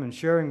among them and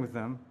sharing with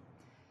them.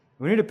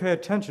 We need to pay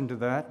attention to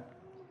that,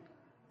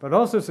 but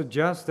also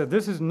suggest that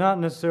this is not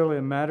necessarily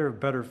a matter of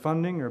better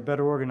funding or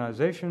better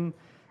organization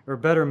or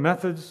better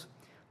methods.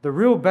 The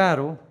real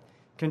battle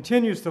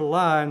continues to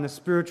lie in the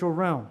spiritual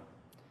realm.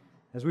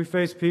 As we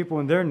face people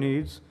and their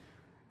needs,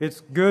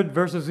 it's good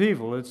versus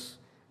evil. It's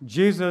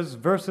Jesus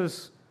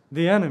versus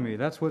the enemy.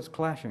 That's what's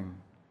clashing.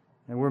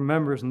 And we're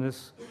members in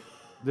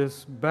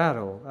this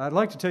battle. I'd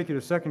like to take you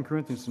to 2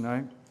 Corinthians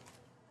tonight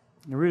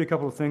and read a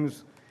couple of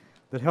things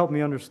that help me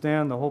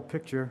understand the whole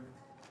picture.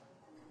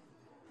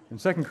 In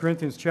 2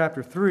 Corinthians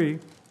chapter 3,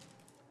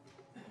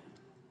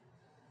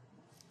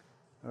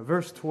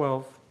 verse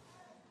 12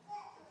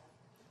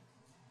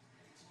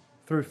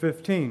 through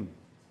 15.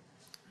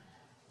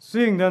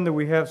 "Seeing then that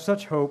we have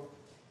such hope,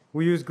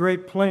 we use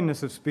great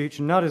plainness of speech,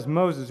 and not as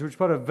Moses, which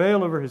put a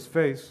veil over his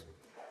face,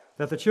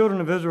 that the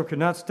children of Israel could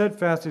not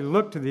steadfastly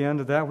look to the end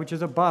of that which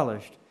is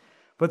abolished.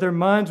 But their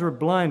minds were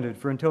blinded,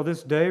 for until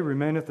this day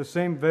remaineth the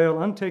same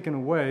veil untaken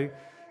away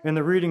in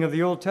the reading of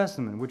the Old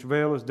Testament, which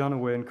veil is done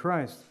away in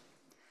Christ.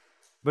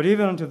 But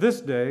even unto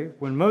this day,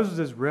 when Moses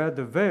is read,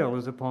 the veil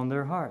is upon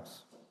their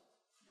hearts."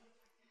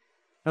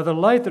 Now the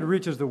light that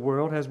reaches the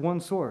world has one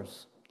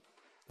source.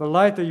 The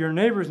light that your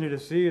neighbors need to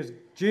see is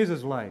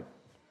Jesus' light.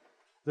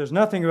 There's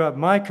nothing about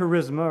my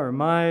charisma or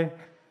my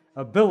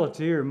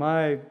ability or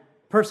my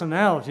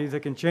personality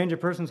that can change a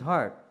person's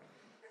heart.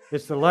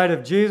 It's the light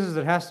of Jesus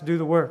that has to do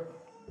the work.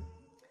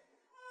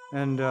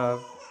 And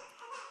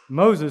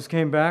Moses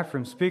came back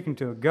from speaking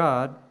to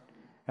God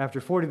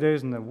after 40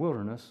 days in the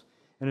wilderness,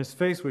 and his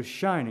face was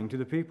shining to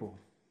the people.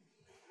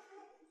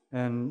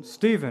 And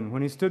Stephen,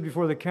 when he stood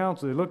before the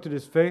council, they looked at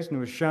his face, and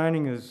it was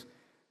shining as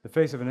the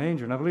face of an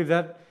angel. And I believe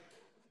that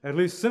at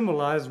least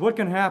symbolizes what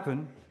can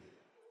happen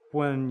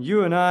when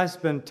you and I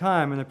spend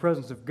time in the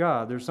presence of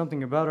God. There's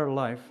something about our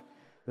life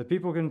that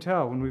people can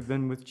tell when we've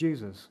been with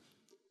Jesus.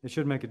 It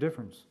should make a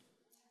difference.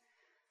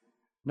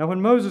 Now, when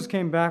Moses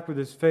came back with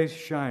his face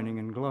shining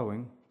and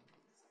glowing,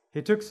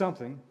 he took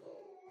something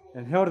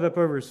and held it up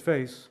over his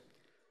face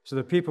so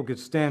that people could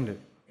stand it.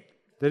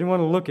 They didn't want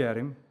to look at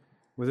him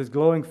with his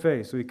glowing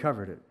face, so he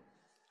covered it.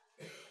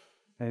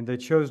 And they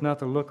chose not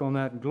to look on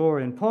that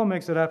glory. And Paul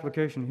makes that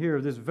application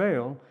here. This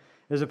veil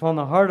is upon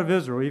the heart of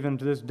Israel even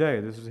to this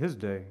day. This is his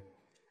day.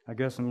 I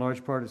guess in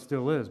large part it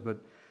still is. But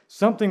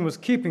something was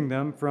keeping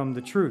them from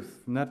the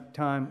truth from that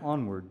time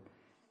onward,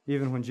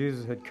 even when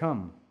Jesus had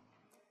come.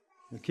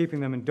 They're keeping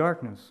them in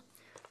darkness.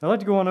 I'd like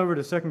to go on over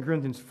to 2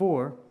 Corinthians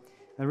 4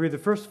 and read the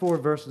first 4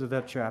 verses of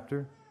that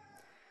chapter.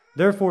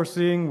 Therefore,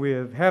 seeing we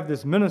have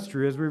this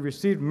ministry, as we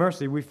received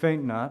mercy, we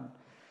faint not,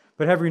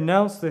 but have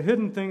renounced the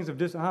hidden things of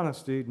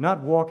dishonesty,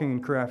 not walking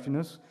in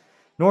craftiness,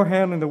 nor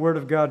handling the word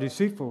of God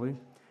deceitfully,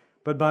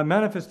 but by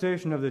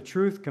manifestation of the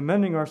truth,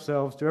 commending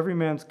ourselves to every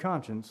man's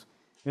conscience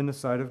in the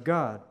sight of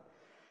God.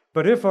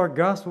 But if our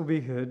gospel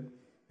be hid,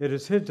 it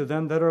is hid to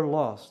them that are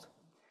lost,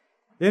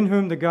 in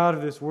whom the God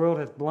of this world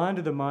hath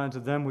blinded the minds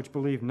of them which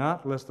believe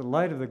not, lest the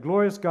light of the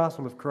glorious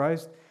gospel of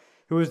Christ,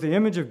 who is the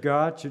image of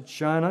God, should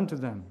shine unto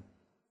them.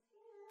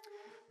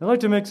 I'd like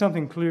to make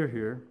something clear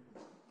here.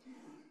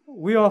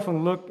 We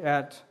often look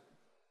at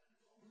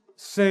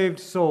saved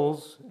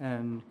souls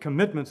and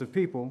commitments of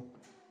people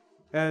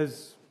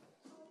as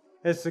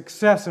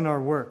success in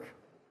our work.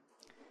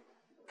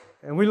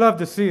 And we love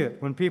to see it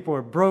when people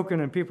are broken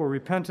and people are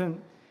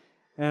repentant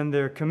and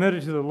they're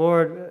committed to the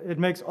Lord. It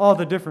makes all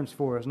the difference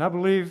for us. And I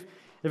believe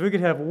if we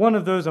could have one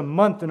of those a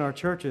month in our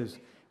churches,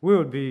 we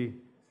would be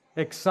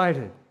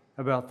excited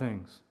about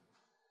things.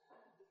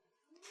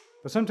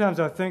 But sometimes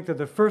I think that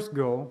the first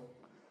goal,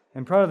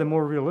 and probably the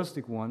more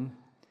realistic one,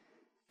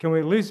 can we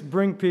at least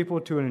bring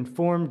people to an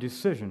informed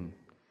decision?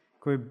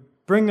 Can we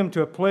bring them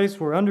to a place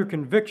where under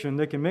conviction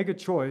they can make a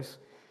choice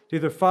to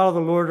either follow the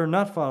Lord or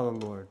not follow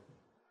the Lord?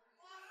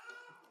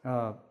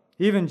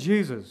 Even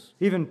Jesus,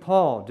 even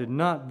Paul did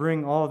not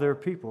bring all their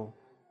people,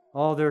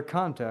 all their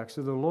contacts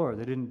to the Lord.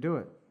 They didn't do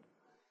it.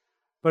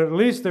 But at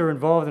least they were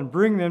involved in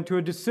bringing them to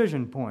a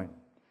decision point.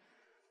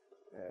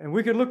 And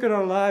we could look at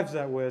our lives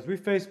that way. As we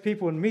face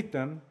people and meet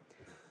them,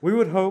 we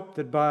would hope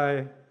that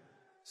by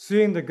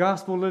seeing the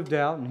gospel lived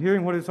out and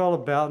hearing what it's all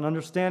about and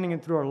understanding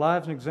it through our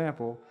lives and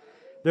example,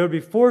 they would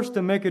be forced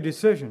to make a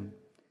decision.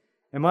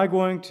 Am I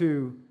going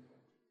to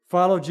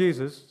follow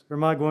Jesus, or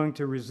am I going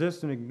to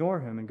resist and ignore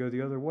him and go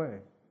the other way?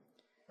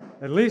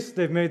 At least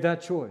they've made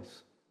that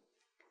choice.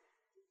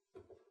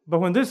 But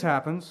when this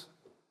happens,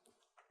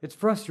 it's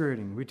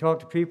frustrating. We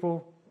talk to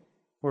people,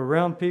 we're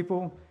around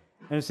people,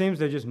 and it seems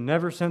they just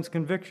never sense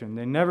conviction.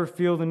 They never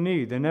feel the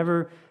need. They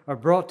never are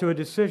brought to a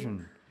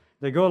decision.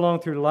 They go along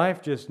through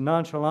life just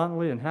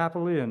nonchalantly and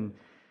happily and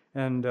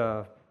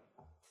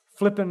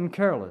flippant and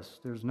careless.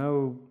 There's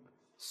no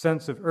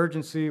sense of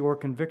urgency or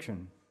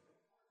conviction.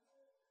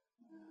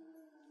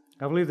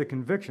 I believe the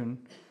conviction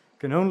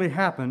can only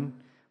happen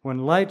when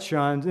light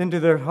shines into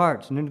their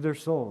hearts and into their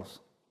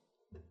souls.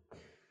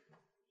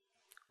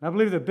 I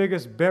believe the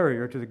biggest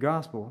barrier to the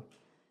gospel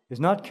is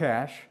not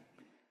cash,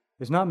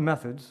 it's not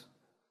methods,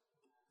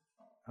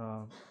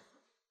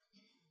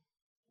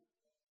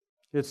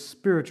 it's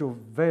spiritual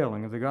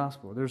veiling of the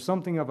gospel. There's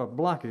something of a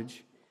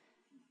blockage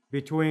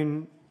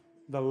between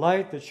the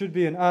light that should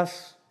be in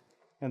us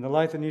and the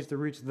light that needs to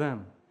reach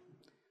them.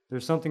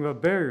 There's something of a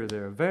barrier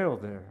there, a veil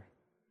there.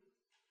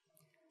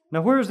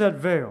 Now, where is that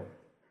veil?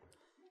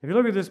 If you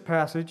look at this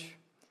passage,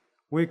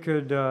 we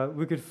could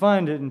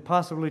find it in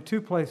possibly two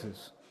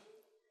places.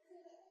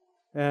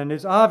 And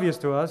it's obvious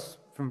to us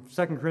from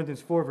 2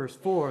 Corinthians 4, verse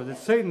 4, that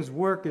Satan's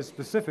work is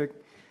specific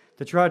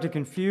to try to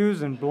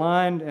confuse and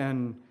blind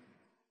and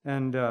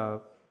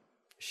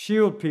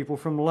shield people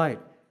from light.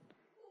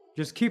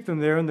 Just keep them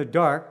there in the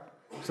dark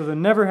so they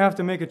never have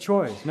to make a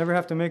choice, never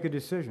have to make a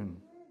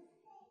decision.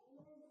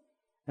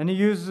 And he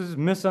uses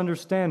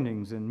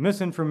misunderstandings and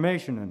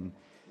misinformation, and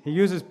he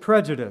uses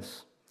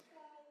prejudice.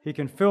 He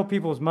can fill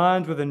people's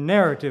minds with a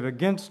narrative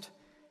against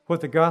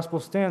what the gospel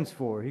stands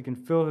for. He can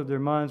fill their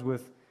minds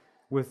with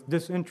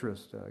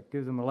disinterest,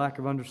 give them a lack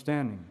of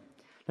understanding.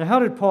 Now, how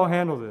did Paul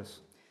handle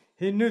this?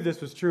 He knew this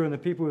was true in the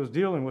people he was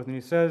dealing with, and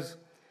he says,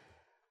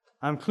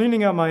 I'm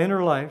cleaning out my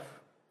inner life,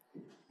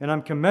 and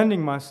I'm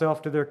commending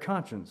myself to their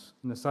conscience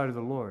in the sight of the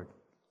Lord.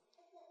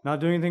 Not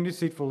doing anything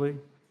deceitfully.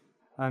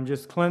 I'm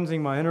just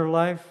cleansing my inner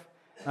life.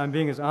 I'm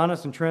being as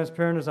honest and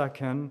transparent as I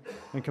can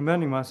and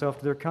commending myself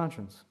to their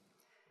conscience.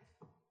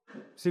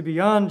 See,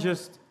 beyond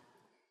just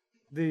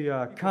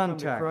the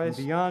contact, and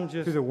beyond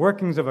just through the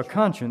workings of a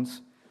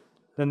conscience,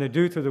 than they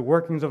do through the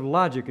workings of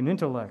logic and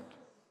intellect.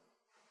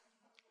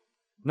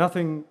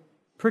 Nothing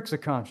pricks a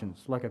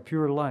conscience like a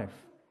pure life,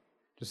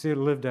 to see it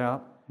lived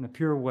out in a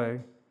pure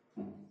way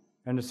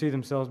and to see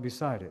themselves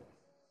beside it.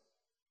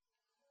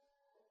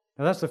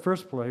 Now that's the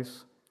first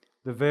place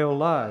the veil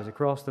lies,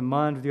 across the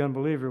mind of the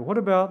unbeliever. What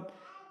about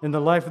in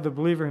the life of the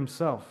believer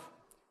himself?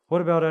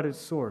 What about at its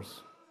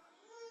source?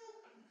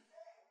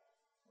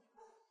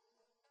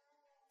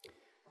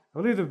 I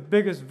believe the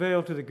biggest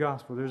veil to the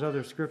gospel, there's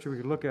other scripture we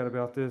could look at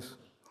about this.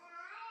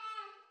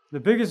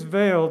 The biggest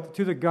veil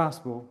to the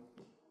gospel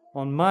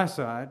on my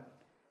side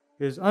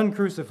is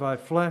uncrucified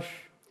flesh,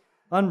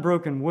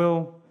 unbroken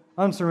will,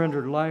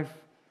 unsurrendered life.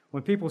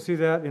 When people see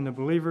that in the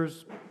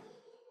believer's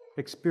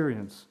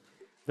experience,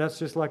 that's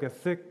just like a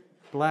thick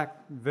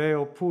black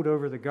veil pulled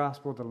over the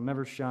gospel that'll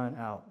never shine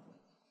out.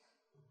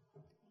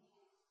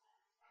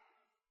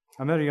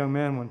 I met a young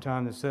man one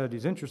time that said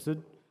he's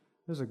interested,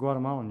 this is a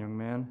Guatemalan young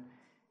man,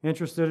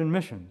 interested in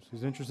missions.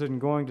 He's interested in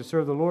going to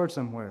serve the Lord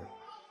somewhere.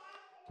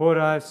 What would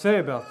I say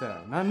about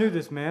that? And I knew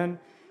this man.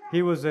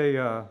 He was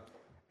a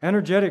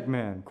energetic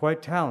man,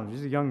 quite talented.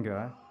 He's a young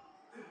guy.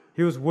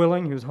 He was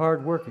willing, he was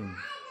hardworking.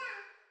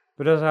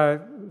 But as I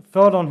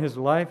thought on his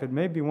life, it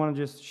made me want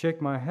to just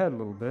shake my head a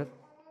little bit,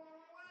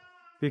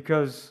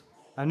 because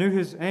I knew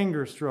his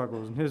anger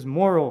struggles and his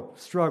moral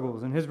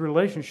struggles and his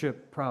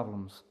relationship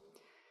problems.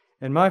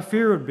 And my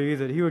fear would be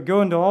that he would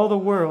go into all the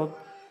world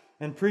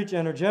and preach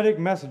energetic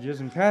messages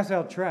and pass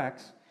out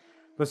tracts,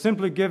 but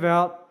simply give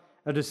out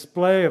a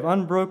display of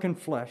unbroken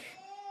flesh.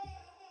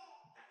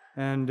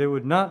 And it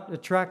would not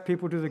attract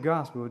people to the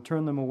gospel, it would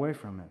turn them away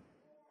from it.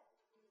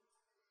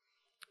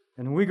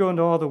 And when we go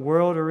into all the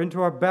world or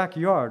into our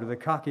backyard with a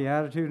cocky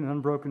attitude and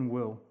unbroken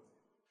will,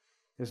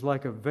 it's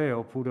like a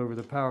veil pulled over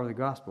the power of the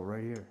gospel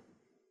right here.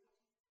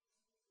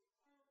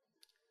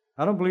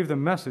 I don't believe the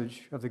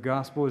message of the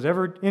gospel is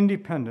ever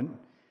independent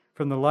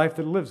from the life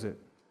that lives it.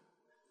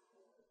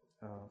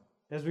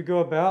 As we go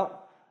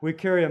about, we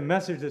carry a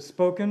message that's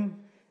spoken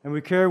and we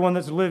carry one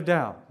that's lived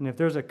out. And if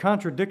there's a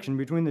contradiction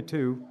between the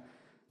two,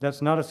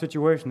 that's not a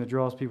situation that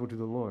draws people to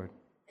the Lord.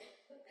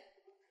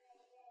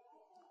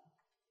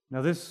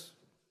 Now this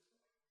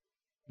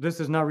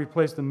does not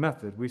replace the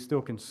method. We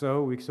still can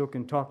sow, we still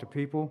can talk to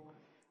people,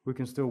 we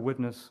can still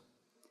witness.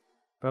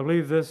 But I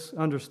believe this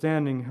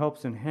understanding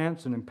helps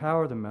enhance and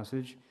empower the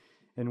message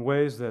in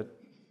ways that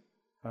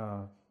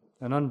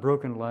an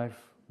unbroken life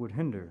would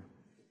hinder.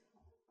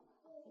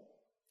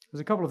 There's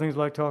a couple of things I'd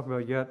like to talk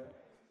about yet.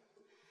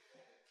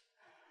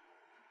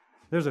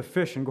 There's a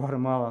fish in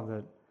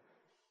Guatemala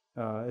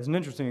that is an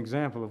interesting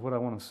example of what I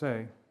want to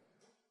say.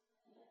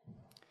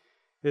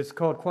 It's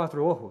called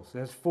cuatro ojos.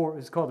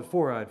 It's called the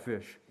four-eyed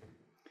fish.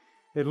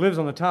 It lives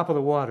on the top of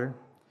the water,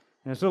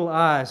 and its little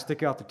eyes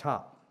stick out the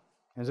top.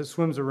 As it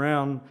swims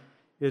around,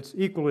 it's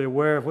equally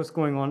aware of what's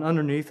going on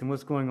underneath and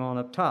what's going on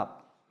up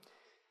top.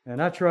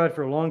 And I tried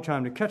for a long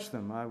time to catch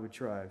them. I would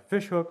try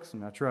fish hooks,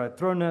 and I tried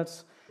throw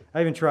nets.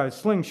 I even tried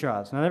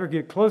slingshots, and I never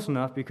get close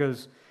enough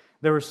because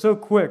they were so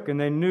quick and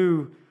they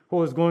knew what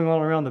was going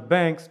on around the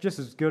banks just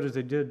as good as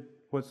they did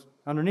what's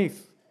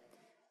underneath.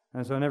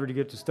 And so I never did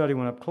get to study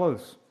one up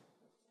close.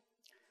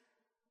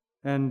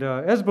 And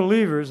as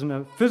believers in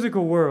a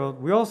physical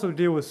world, we also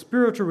deal with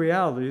spiritual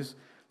realities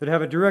that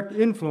have a direct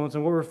influence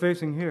on what we're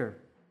facing here.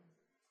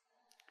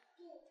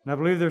 And I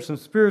believe there's some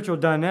spiritual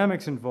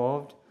dynamics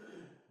involved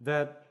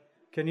that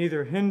can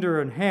either hinder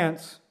or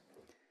enhance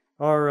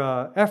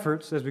our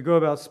efforts as we go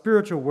about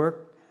spiritual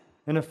work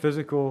in a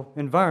physical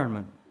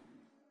environment.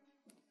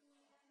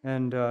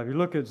 And if you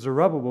look at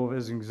Zerubbabel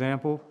as an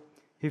example,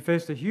 he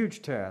faced a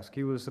huge task.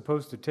 He was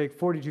supposed to take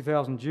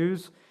 42,000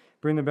 Jews,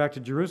 bring them back to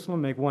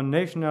Jerusalem, make one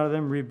nation out of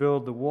them,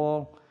 rebuild the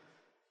wall,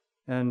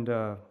 and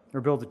or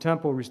build the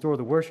temple, restore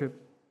the worship.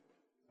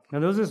 Now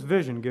there was this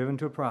vision given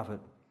to a prophet.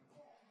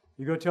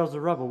 You go tell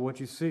Zerubbabel what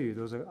you see.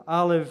 There was an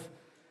olive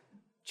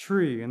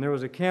tree, and there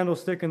was a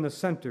candlestick in the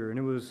center, and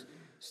it was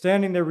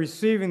standing there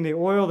receiving the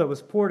oil that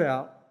was poured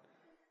out,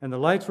 and the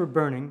lights were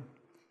burning.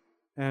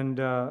 And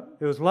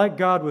it was like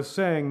God was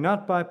saying,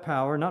 not by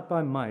power, not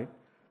by might,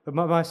 but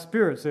by my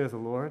Spirit, saith the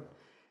Lord.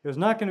 It was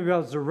not going to be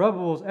about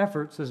Zerubbabel's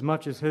efforts as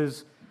much as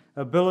his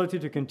ability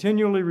to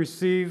continually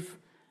receive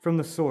from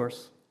the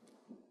source,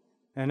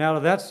 and out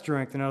of that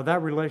strength and out of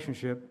that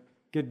relationship,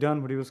 get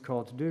done what he was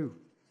called to do.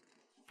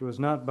 It was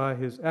not by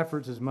his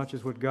efforts as much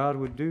as what God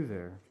would do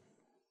there.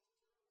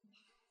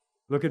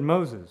 Look at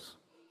Moses.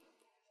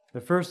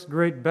 The first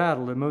great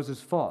battle that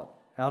Moses fought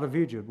out of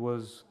Egypt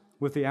was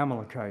with the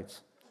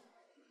Amalekites.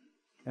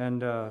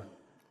 And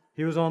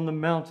he was on the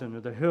mountain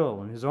or the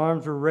hill, and his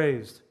arms were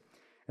raised.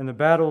 And the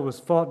battle was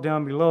fought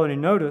down below, and he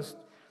noticed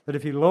that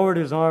if he lowered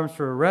his arms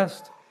for a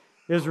rest,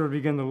 Israel would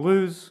begin to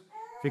lose.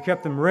 If he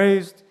kept them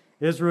raised,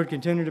 Israel would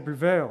continue to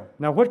prevail.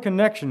 Now, what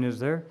connection is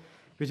there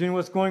between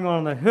what's going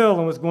on the hill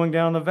and what's going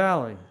down the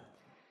valley?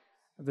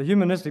 The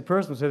humanistic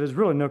person would say there's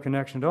really no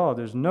connection at all.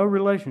 There's no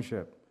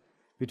relationship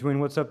between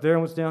what's up there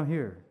and what's down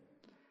here.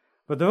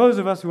 But those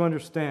of us who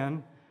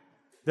understand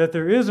that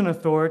there is an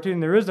authority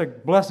and there is a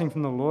blessing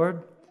from the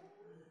Lord,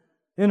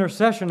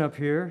 intercession up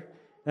here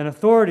and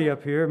authority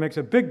up here makes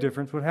a big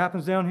difference what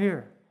happens down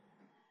here.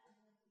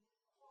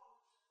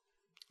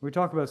 We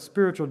talk about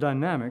spiritual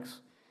dynamics.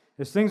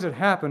 It's things that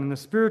happen in the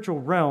spiritual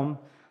realm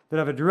that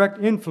have a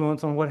direct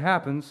influence on what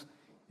happens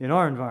in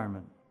our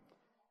environment.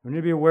 We need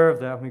to be aware of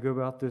that when we go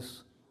about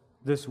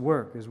this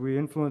work as we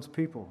influence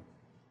people.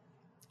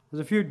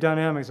 There's a few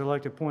dynamics I'd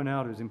like to point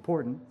out as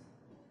important,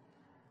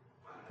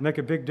 make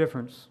a big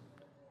difference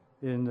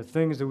in the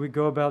things that we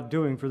go about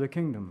doing for the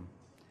kingdom,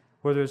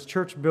 whether it's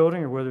church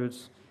building or whether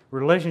it's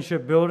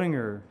relationship building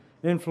or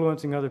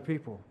influencing other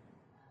people.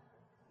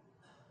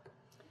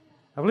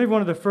 I believe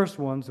one of the first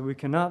ones that we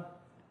cannot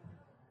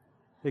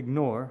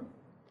ignore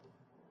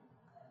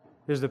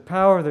is the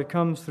power that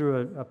comes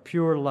through a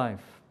pure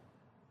life,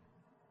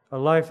 a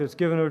life that's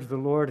given over to the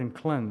Lord and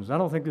cleansed. I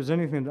don't think there's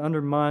anything that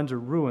undermines or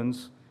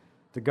ruins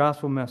the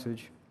gospel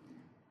message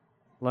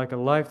like a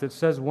life that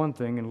says one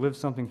thing and lives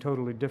something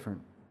totally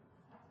different.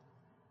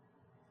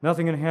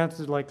 Nothing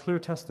enhances like clear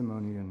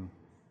testimony and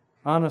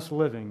honest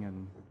living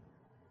and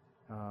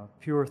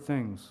pure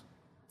things.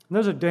 And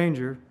there's a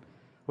danger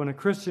when a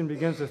Christian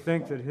begins to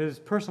think that his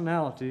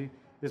personality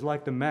is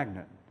like the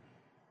magnet,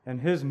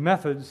 and his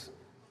methods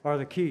are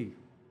the key,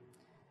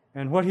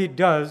 and what he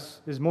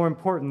does is more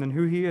important than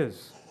who he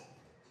is.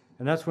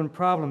 And that's when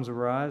problems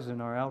arise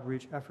in our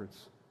outreach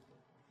efforts.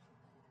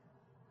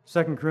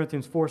 2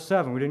 Corinthians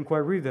 4:7, we didn't quite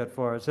read that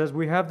far. It says,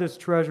 "We have this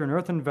treasure in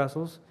earthen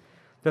vessels,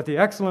 that the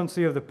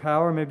excellency of the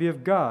power may be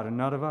of God and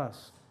not of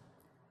us."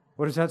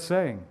 What is that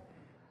saying?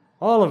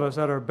 All of us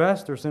at our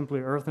best are simply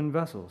earthen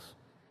vessels.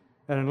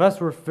 And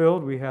unless we're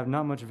filled, we have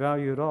not much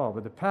value at all.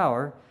 But the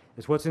power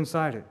is what's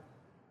inside it.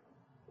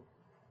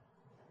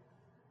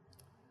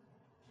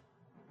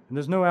 And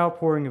there's no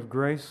outpouring of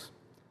grace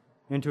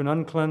into an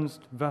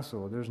uncleansed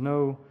vessel. There's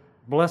no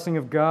blessing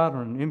of God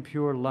on an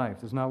impure life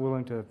that's not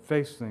willing to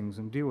face things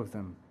and deal with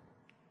them.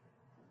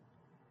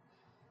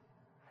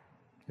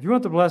 If you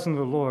want the blessing of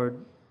the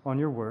Lord on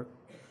your work,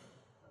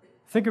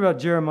 think about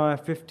Jeremiah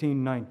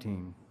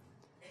 15:19.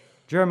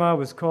 Jeremiah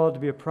was called to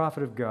be a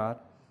prophet of God,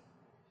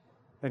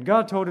 and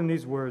God told him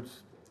these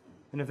words,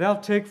 "And if thou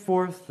take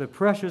forth the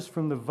precious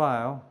from the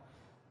vial,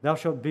 thou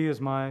shalt be as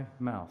my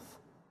mouth."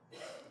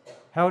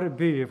 How would it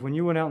be if when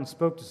you went out and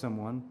spoke to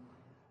someone,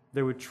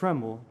 they would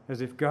tremble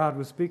as if God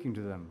was speaking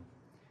to them?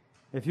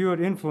 If you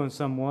would influence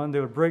someone, they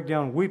would break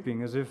down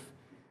weeping as if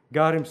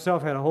God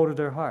himself had a hold of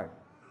their heart.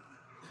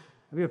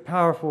 It would be a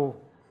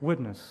powerful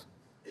witness.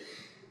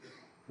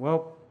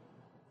 Well,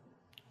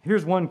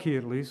 here's one key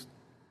at least.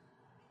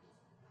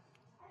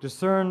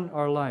 Discern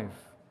our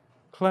life.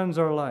 Cleanse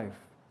our life.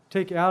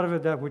 Take out of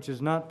it that which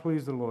does not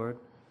please the Lord.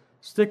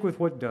 Stick with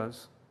what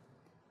does.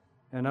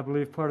 And I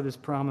believe part of this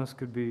promise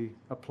could be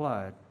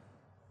applied.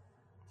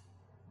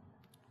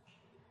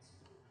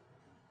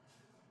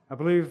 I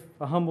believe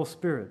a humble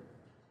spirit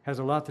has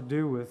a lot to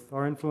do with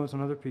our influence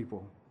on other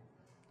people.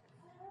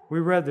 We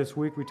read this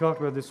week, we talked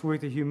about this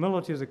week, that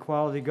humility is a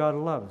quality God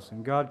loves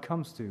and God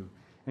comes to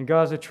and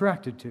God is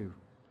attracted to.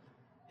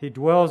 He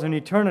dwells in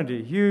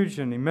eternity, huge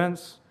and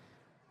immense,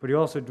 but he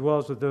also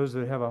dwells with those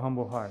that have a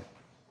humble heart.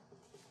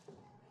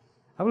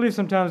 I believe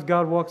sometimes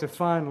God walks a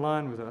fine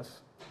line with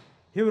us.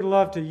 He would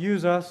love to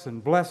use us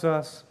and bless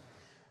us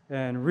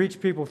and reach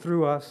people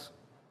through us,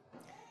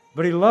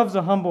 but he loves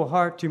a humble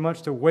heart too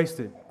much to waste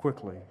it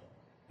quickly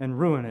and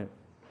ruin it.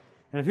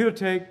 And if he would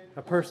take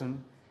a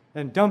person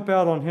and dump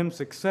out on him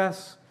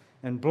success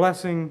and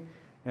blessing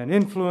and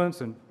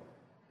influence,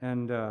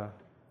 and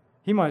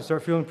he might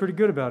start feeling pretty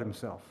good about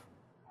himself.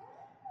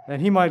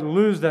 And he might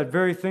lose that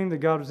very thing that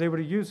God was able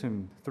to use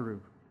him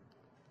through.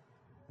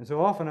 And so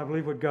often I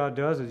believe what God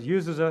does is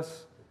uses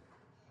us,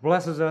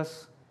 blesses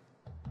us,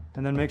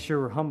 and then makes sure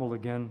we're humble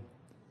again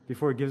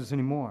before he gives us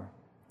any more.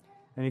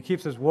 And he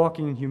keeps us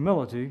walking in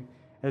humility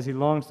as he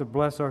longs to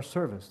bless our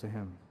service to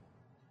him.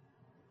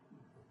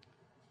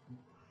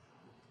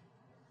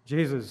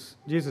 Jesus'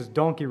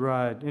 donkey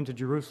ride into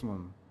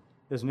Jerusalem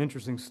is an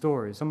interesting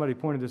story. Somebody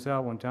pointed this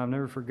out one time,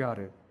 never forgot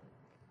it.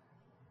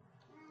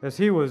 As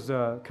he was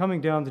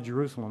coming down to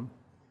Jerusalem,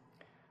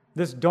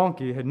 this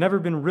donkey had never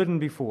been ridden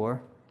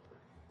before,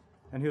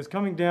 and he was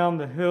coming down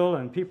the hill,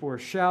 and people were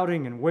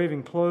shouting and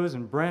waving clothes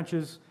and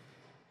branches.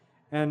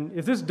 And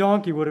if this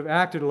donkey would have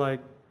acted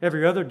like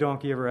every other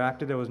donkey ever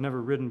acted that was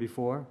never ridden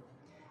before,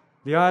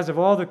 the eyes of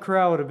all the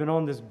crowd would have been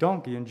on this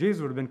donkey, and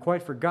Jesus would have been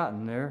quite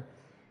forgotten there,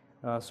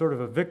 sort of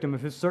a victim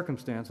of his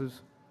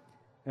circumstances,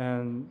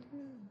 and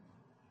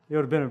it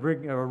would have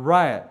been a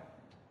riot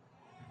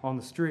on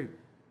the street.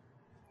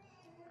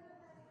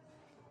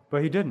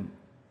 But he didn't.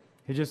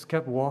 He just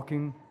kept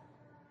walking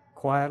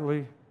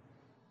quietly,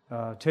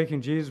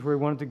 taking Jesus where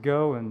he wanted to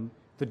go, and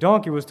the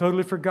donkey was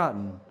totally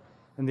forgotten,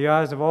 and the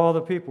eyes of all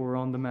the people were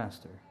on the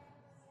Master.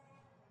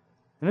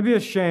 And it'd be a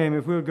shame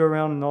if we would go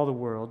around in all the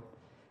world,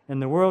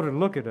 and the world would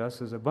look at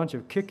us as a bunch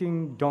of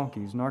kicking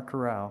donkeys in our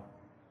corral,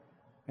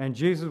 and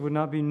Jesus would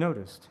not be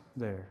noticed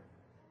there.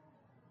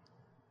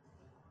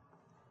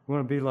 We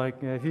want to be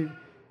like, I don't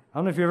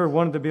know if you ever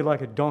wanted to be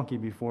like a donkey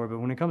before, but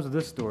when it comes to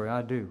this story,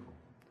 I do.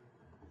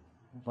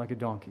 Like a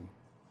donkey.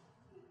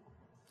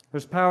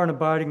 There's power in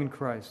abiding in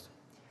Christ.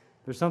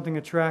 There's something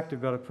attractive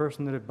about a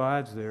person that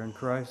abides there in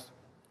Christ.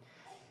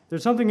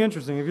 There's something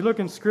interesting. If you look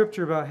in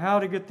Scripture about how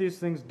to get these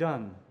things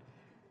done,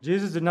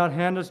 Jesus did not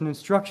hand us an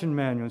instruction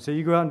manual and say,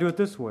 you go out and do it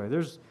this way.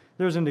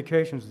 There's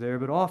indications there,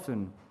 but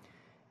often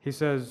he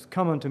says,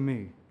 come unto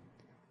me.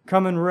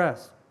 Come and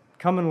rest.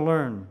 Come and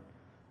learn.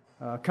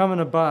 Come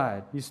and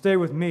abide. You stay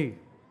with me.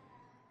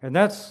 And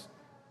that's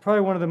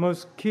probably one of the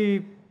most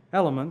key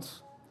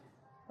elements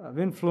of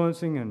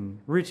influencing and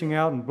reaching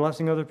out and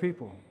blessing other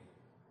people,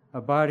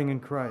 abiding in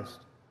Christ.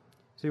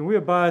 See, when we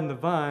abide in the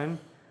vine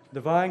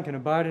can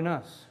abide in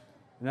us,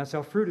 and that's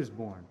how fruit is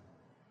born.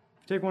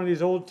 Take one of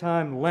these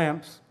old-time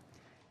lamps,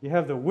 you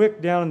have the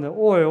wick down in the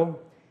oil,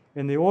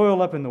 and the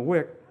oil up in the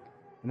wick,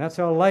 and that's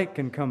how light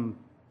can come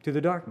to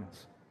the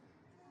darkness.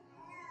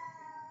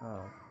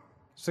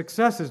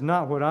 Success is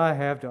not what I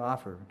have to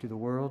offer to the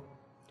world.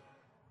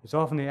 It's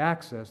often the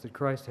access that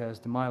Christ has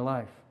to my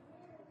life,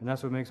 and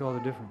that's what makes all the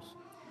difference.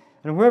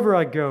 And wherever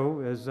I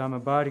go, as I'm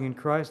abiding in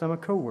Christ, I'm a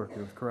co-worker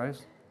with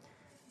Christ.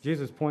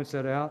 Jesus points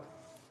that out.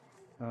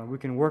 We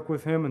can work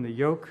with Him in the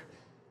yoke.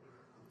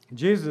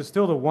 Jesus is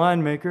still the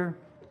winemaker.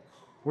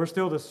 We're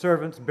still the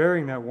servants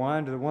bearing that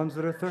wine to the ones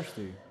that are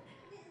thirsty.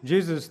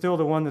 Jesus is still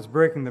the one that's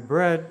breaking the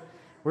bread.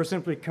 We're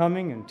simply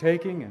coming and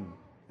taking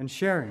and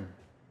sharing.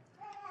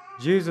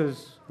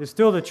 Jesus is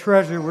still the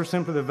treasure. We're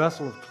simply the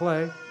vessel of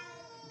clay.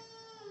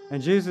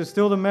 And Jesus is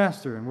still the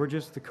master, and we're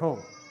just the colt.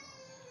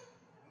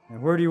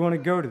 And where do you want to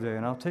go today?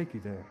 And I'll take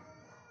you there.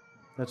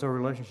 That's our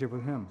relationship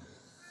with Him.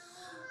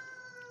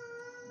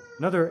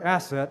 Another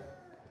asset,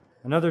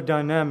 another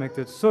dynamic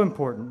that's so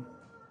important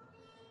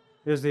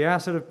is the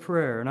asset of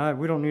prayer. And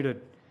we don't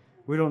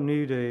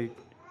need a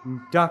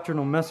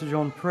doctrinal message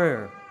on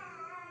prayer.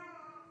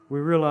 We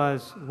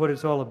realize what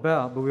it's all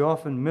about, but we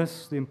often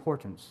miss the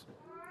importance.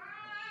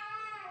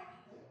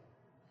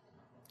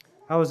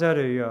 I was at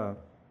a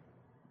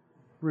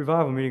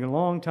revival meeting a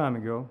long time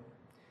ago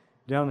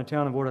down in the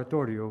town of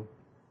Oratorio,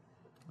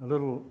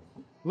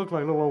 looked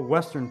like a little old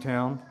western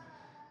town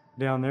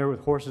down there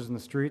with horses in the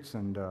streets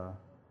and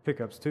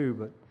pickups too,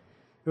 but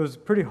it was a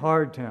pretty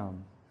hard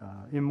town,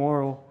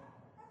 immoral,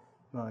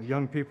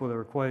 young people that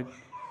were quite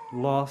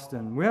lost,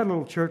 and we had a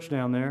little church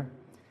down there,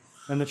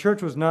 and the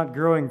church was not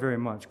growing very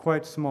much,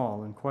 quite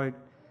small and quite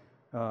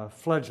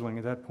fledgling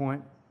at that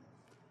point.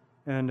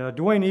 And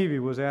Dwayne Evie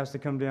was asked to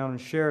come down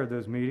and share at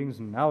those meetings,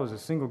 and I was a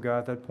single guy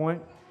at that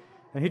point.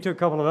 And he took a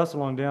couple of us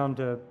along down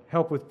to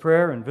help with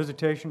prayer and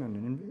visitation and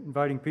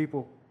inviting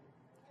people.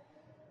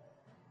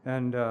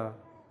 And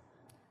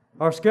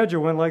our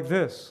schedule went like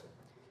this.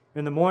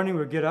 In the morning,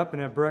 we'd get up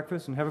and have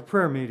breakfast and have a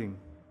prayer meeting.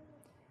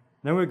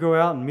 Then we'd go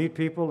out and meet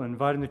people and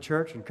invite them to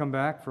church and come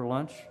back for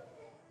lunch.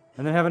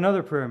 And then have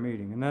another prayer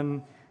meeting. And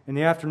then in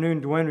the afternoon,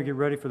 Dwayne would get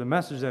ready for the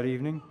message that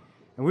evening.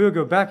 And we would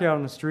go back out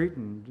on the street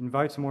and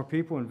invite some more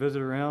people and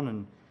visit around.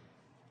 And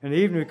in the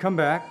evening, we'd come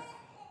back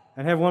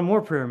and have one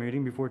more prayer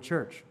meeting before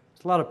church.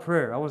 It's a lot of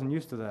prayer. I wasn't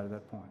used to that at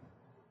that point.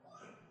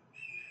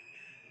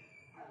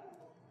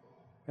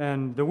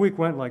 And the week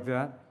went like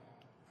that.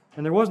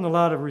 And there wasn't a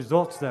lot of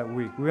results that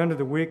week. We ended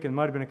the week and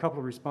might have been a couple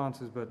of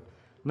responses, but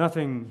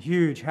nothing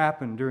huge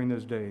happened during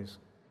those days.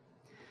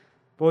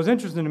 But what was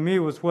interesting to me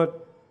was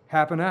what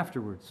happened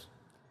afterwards.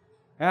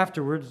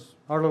 Afterwards,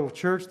 our little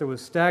church that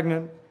was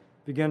stagnant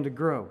began to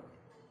grow.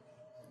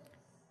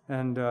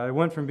 And it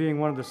went from being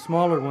one of the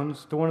smaller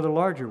ones to one of the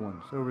larger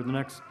ones over the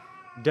next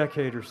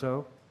decade or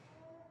so.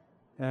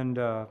 And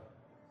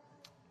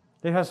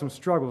they have some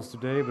struggles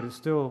today, but it's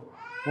still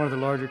one of the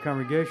larger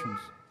congregations.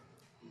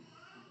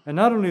 And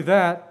not only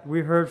that,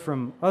 we heard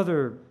from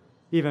other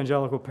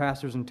evangelical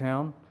pastors in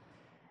town,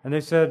 and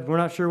they said, we're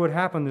not sure what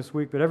happened this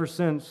week, but ever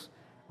since,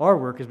 our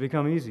work has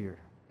become easier.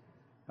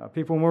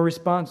 People are more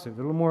responsive, a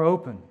little more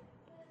open,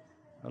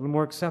 a little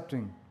more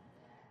accepting.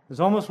 It's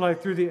almost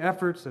like through the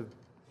efforts of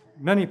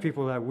many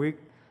people that week,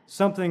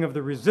 something of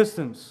the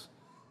resistance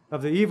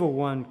of the evil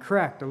one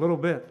cracked a little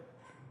bit,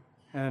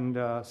 and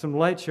some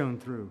light shone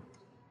through,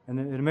 and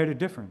it made a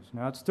difference.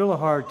 Now, it's still a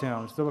hard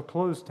town, it's still a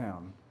closed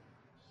town,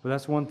 but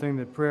that's one thing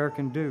that prayer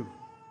can do.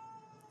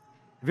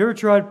 Have you ever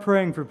tried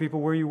praying for people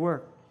where you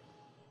work?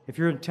 If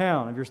you're in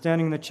town, if you're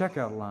standing in the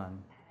checkout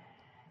line,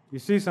 you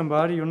see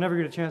somebody, you'll never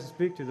get a chance to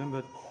speak to them,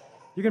 but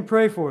you can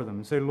pray for them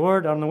and say,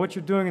 Lord, I don't know what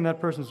you're doing in that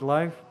person's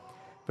life,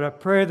 but I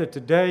pray that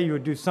today you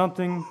would do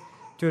something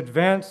to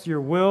advance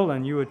your will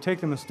and you would take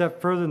them a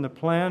step further in the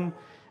plan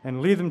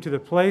and lead them to the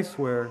place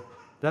where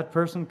that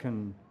person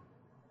can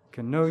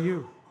know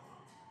you.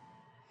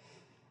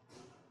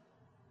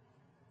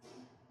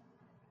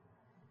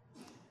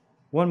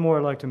 One more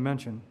I'd like to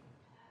mention.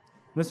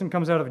 This one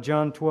comes out of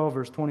John 12,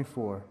 verse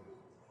 24.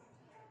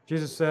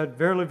 Jesus said,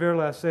 Verily,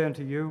 verily, I say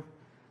unto you,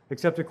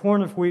 except a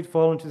corn of wheat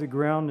fall into the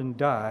ground and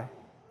die,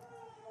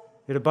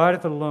 it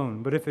abideth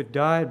alone, but if it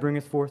die, it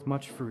bringeth forth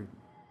much fruit.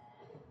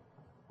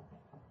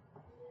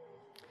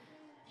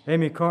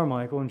 Amy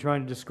Carmichael, in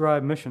trying to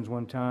describe missions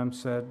one time,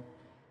 said,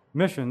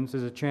 missions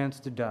is a chance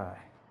to die.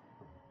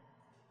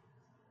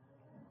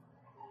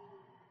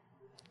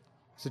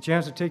 It's a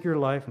chance to take your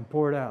life and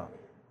pour it out.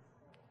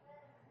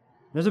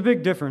 There's a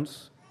big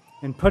difference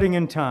in putting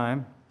in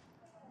time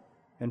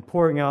and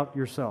pouring out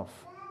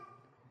yourself.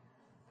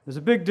 There's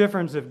a big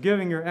difference of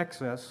giving your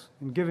excess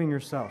and giving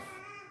yourself.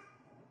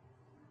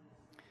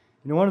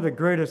 You know, one of the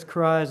greatest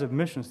cries of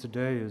missions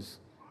today is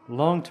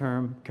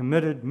long-term,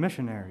 committed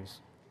missionaries.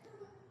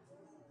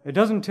 It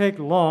doesn't take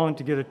long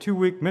to get a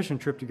 2-week mission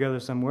trip together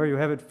somewhere. You'll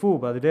have it full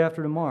by the day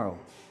after tomorrow.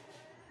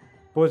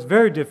 But what's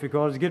very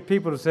difficult is to get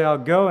people to say, I'll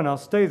go and I'll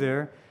stay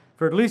there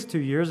for at least 2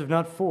 years, if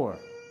not 4.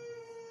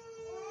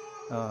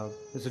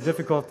 It's a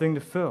difficult thing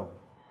to fill.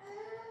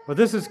 But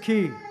this is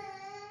key.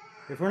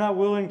 If we're not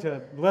willing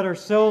to let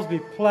ourselves be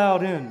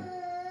plowed in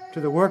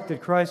to the work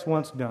that Christ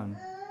wants done,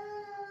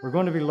 we're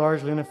going to be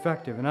largely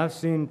ineffective. And I've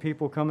seen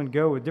people come and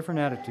go with different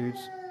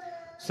attitudes.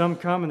 Some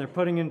come and they're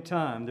putting in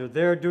time. They're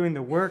there doing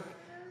the work,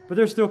 but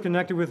they're still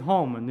connected with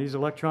home, and these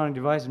electronic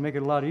devices make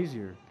it a lot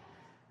easier.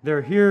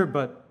 They're here,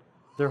 but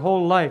their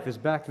whole life is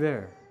back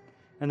there.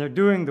 And they're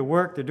doing the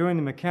work, they're doing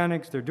the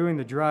mechanics, they're doing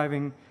the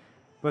driving,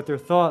 but their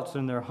thoughts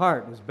and their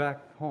heart is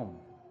back home.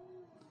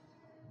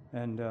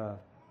 And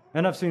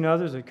And I've seen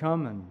others that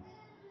come and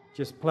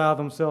just plow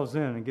themselves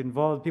in and get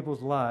involved in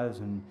people's lives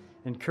and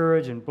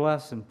encourage and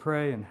bless and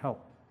pray and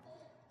help.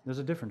 There's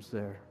a difference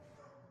there.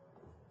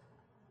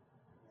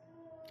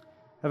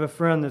 I have a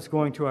friend that's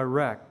going to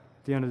Iraq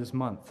at the end of this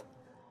month.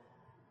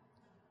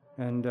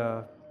 And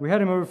we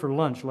had him over for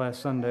lunch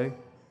last Sunday.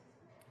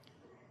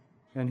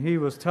 And he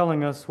was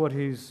telling us what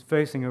he's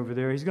facing over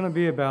there. He's going to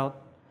be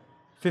about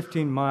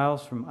 15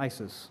 miles from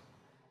ISIS.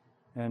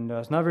 And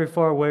it's not very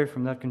far away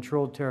from that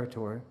controlled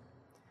territory.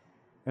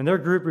 And their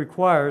group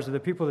requires that the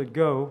people that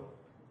go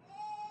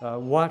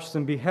watch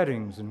some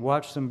beheadings and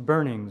watch some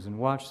burnings and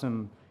watch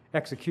some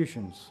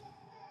executions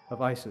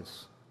of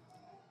ISIS.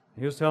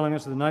 He was telling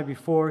us that the night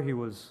before he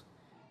was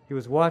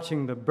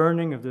watching the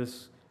burning of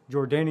this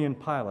Jordanian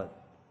pilot.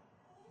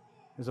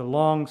 It was a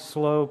long,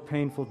 slow,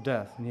 painful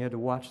death, and he had to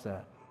watch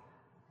that.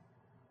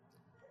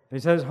 And he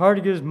said it's hard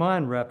to get his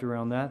mind wrapped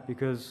around that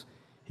because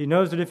he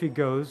knows that if he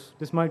goes,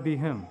 this might be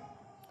him.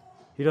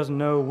 He doesn't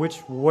know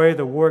which way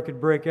the war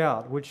could break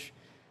out,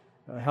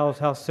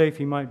 how safe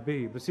he might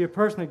be. But see, a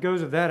person that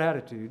goes with that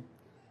attitude,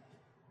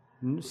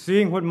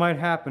 seeing what might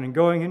happen and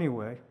going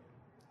anyway,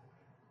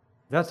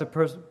 that's a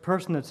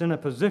person that's in a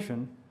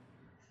position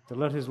to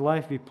let his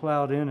life be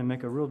plowed in and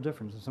make a real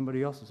difference in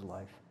somebody else's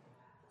life.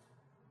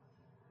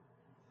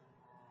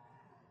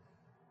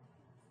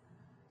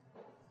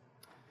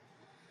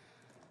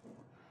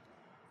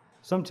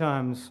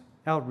 Sometimes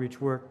outreach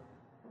work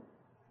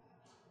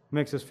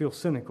makes us feel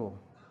cynical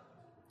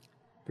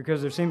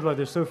because there seems like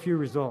there's so few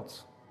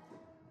results.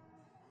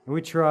 And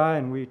we try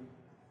and we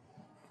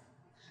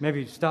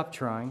maybe stop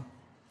trying.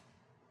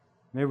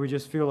 Maybe we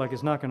just feel like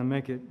it's not going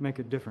to make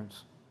a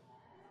difference.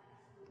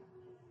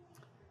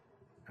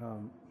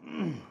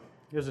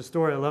 There's a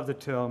story I love to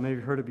tell. Maybe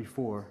you've heard it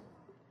before.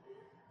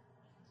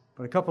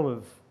 But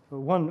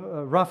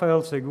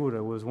Rafael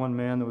Segura was one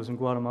man that was in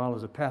Guatemala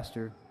as a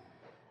pastor.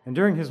 And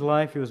during his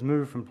life, he was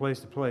moved from place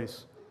to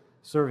place,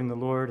 serving the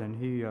Lord. And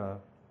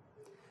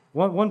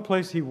one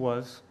place he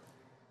was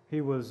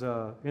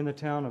in the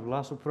town of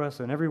La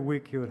Sorpresa. And every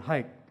week he would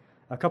hike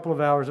a couple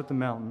of hours up the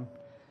mountain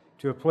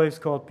to a place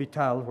called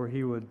Pital, where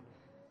he would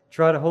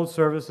try to hold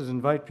services,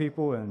 invite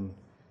people, and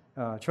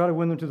try to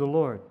win them to the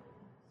Lord.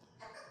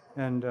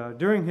 And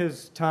during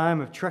his time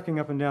of trekking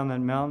up and down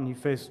that mountain, he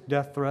faced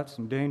death threats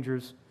and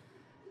dangers.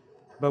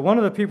 But one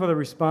of the people that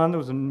responded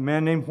was a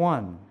man named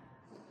Juan.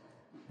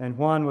 And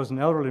Juan was an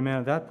elderly man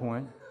at that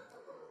point.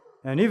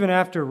 And even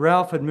after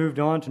Ralph had moved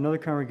on to another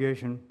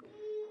congregation,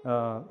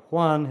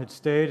 Juan had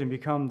stayed and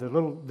become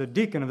the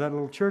deacon of that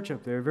little church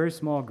up there, a very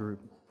small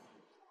group.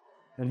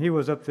 And he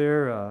was up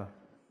there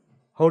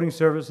holding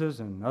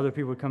services, and other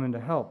people would come in to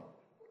help.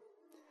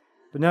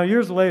 But now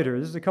years later,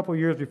 this is a couple of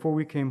years before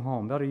we came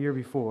home, about a year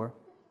before,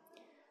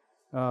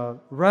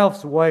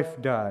 Ralph's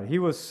wife died. He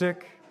was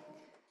sick.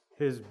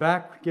 His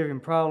back gave him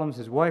problems.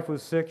 His wife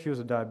was sick. She was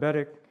a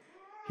diabetic.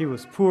 He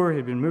was poor.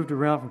 He'd been moved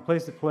around from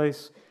place to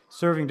place,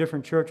 serving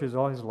different churches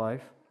all his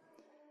life.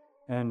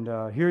 And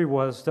here he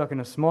was, stuck in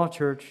a small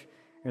church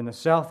in the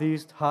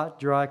southeast, hot,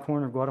 dry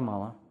corner of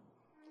Guatemala.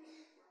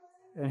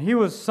 And he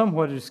was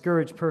somewhat a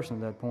discouraged person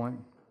at that point.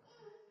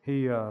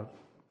 And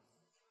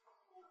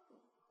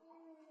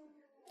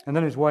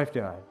then his wife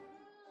died.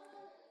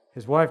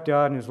 His wife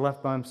died and he was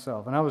left by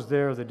himself. And I was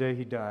there the day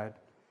he died.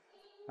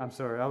 I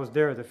was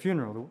there at the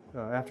funeral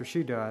after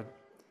she died.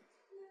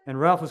 And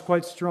Ralph was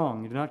quite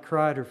strong. He did not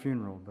cry at her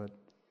funeral, but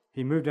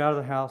he moved out of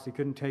the house. He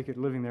couldn't take it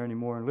living there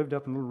anymore and lived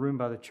up in a little room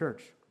by the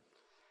church.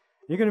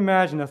 You can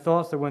imagine the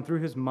thoughts that went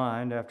through his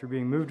mind after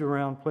being moved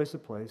around place to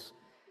place.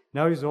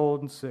 Now he's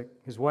old and sick.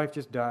 His wife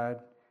just died.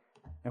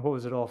 And what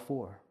was it all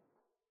for?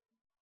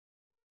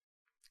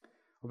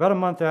 About a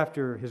month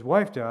after his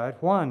wife died,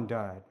 Juan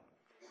died.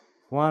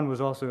 Juan was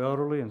also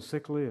elderly and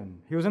sickly,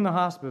 and he was in the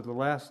hospital the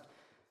last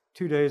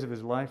 2 days of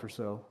his life or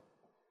so.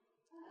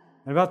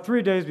 And about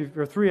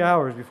 3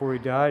 hours before he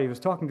died, he was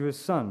talking to his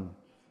son.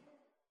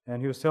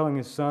 And he was telling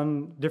his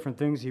son different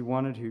things he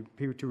wanted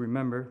people to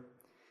remember.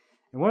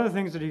 And one of the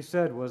things that he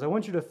said was, I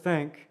want you to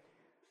thank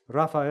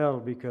Rafael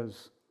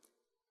because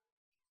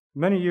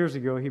many years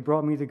ago he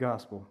brought me the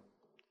gospel.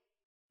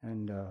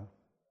 And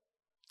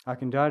I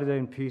can die today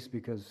in peace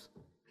because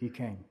he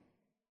came.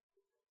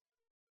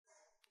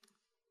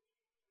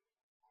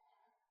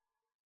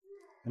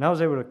 And I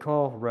was able to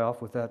call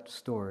Ralph with that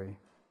story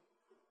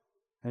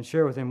and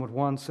share with him what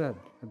Juan said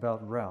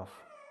about Ralph.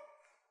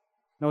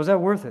 Now, was that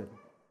worth it?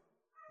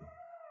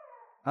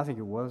 I think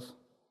it was.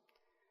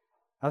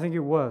 I think it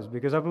was,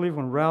 because I believe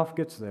when Ralph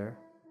gets there,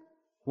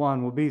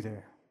 Juan will be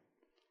there.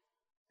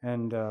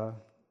 And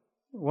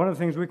one of the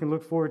things we can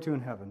look forward to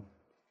in heaven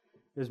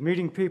is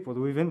meeting people that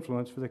we've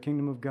influenced for the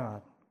kingdom of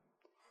God.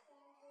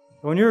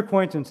 When your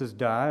acquaintances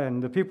die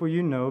and the people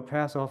you know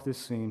pass off this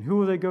scene, who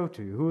will they go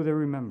to? Who will they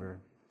remember?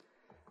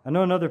 I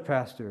know another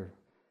pastor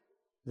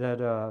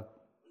that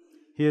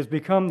he has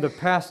become the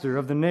pastor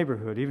of the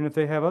neighborhood, even if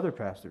they have other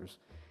pastors,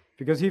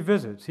 because he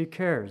visits, he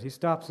cares, he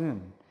stops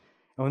in.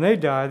 And when they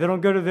die, they don't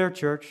go to their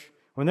church.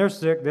 When they're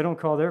sick, they don't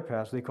call their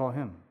pastor, they call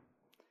him,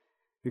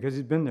 because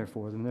he's been there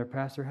for them, their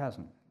pastor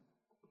hasn't.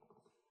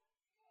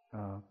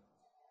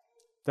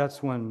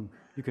 that's when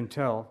you can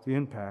tell the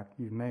impact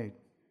you've made.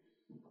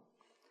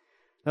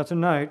 Now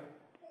tonight,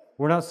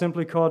 we're not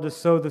simply called to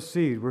sow the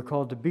seed, we're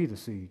called to be the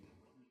seed.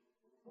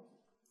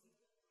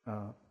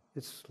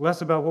 It's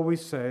less about what we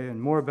say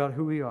and more about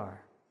who we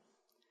are.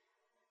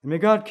 And may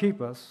God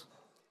keep us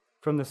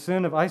from the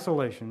sin of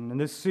isolation and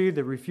this seed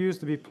that refused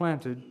to be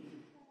planted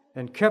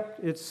and kept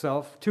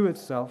itself to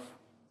itself.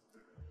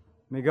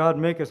 May God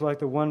make us like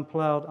the one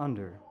plowed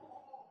under.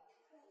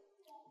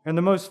 And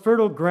the most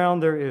fertile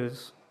ground there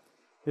is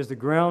the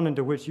ground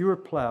into which you are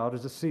plowed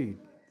as a seed,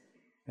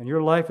 and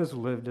your life is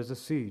lived as a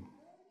seed.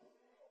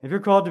 If you're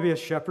called to be a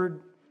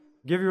shepherd,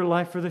 give your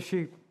life for the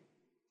sheep.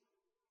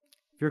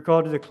 If you're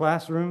called to the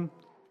classroom,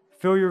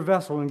 fill your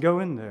vessel and go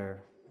in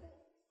there.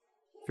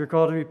 If you're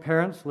called to be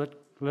parents,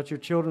 let your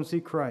children see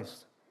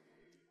Christ.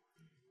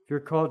 If you're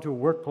called to a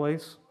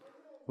workplace,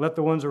 let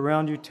the ones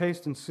around you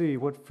taste and see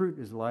what fruit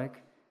is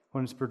like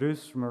when it's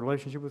produced from a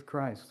relationship with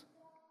Christ.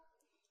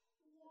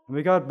 And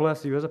may God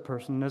bless you as a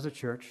person and as a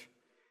church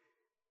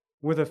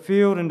with a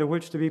field into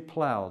which to be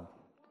plowed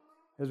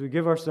as we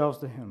give ourselves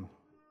to Him.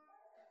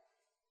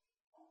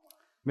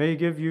 May He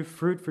give you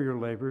fruit for your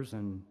labors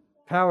and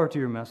power to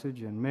your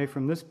message, and may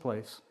from this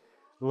place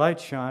light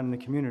shine in the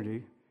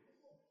community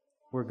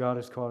where God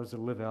has called us to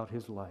live out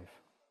His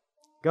life.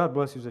 God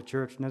bless you as a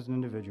church and as an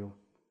individual.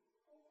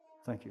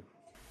 Thank you.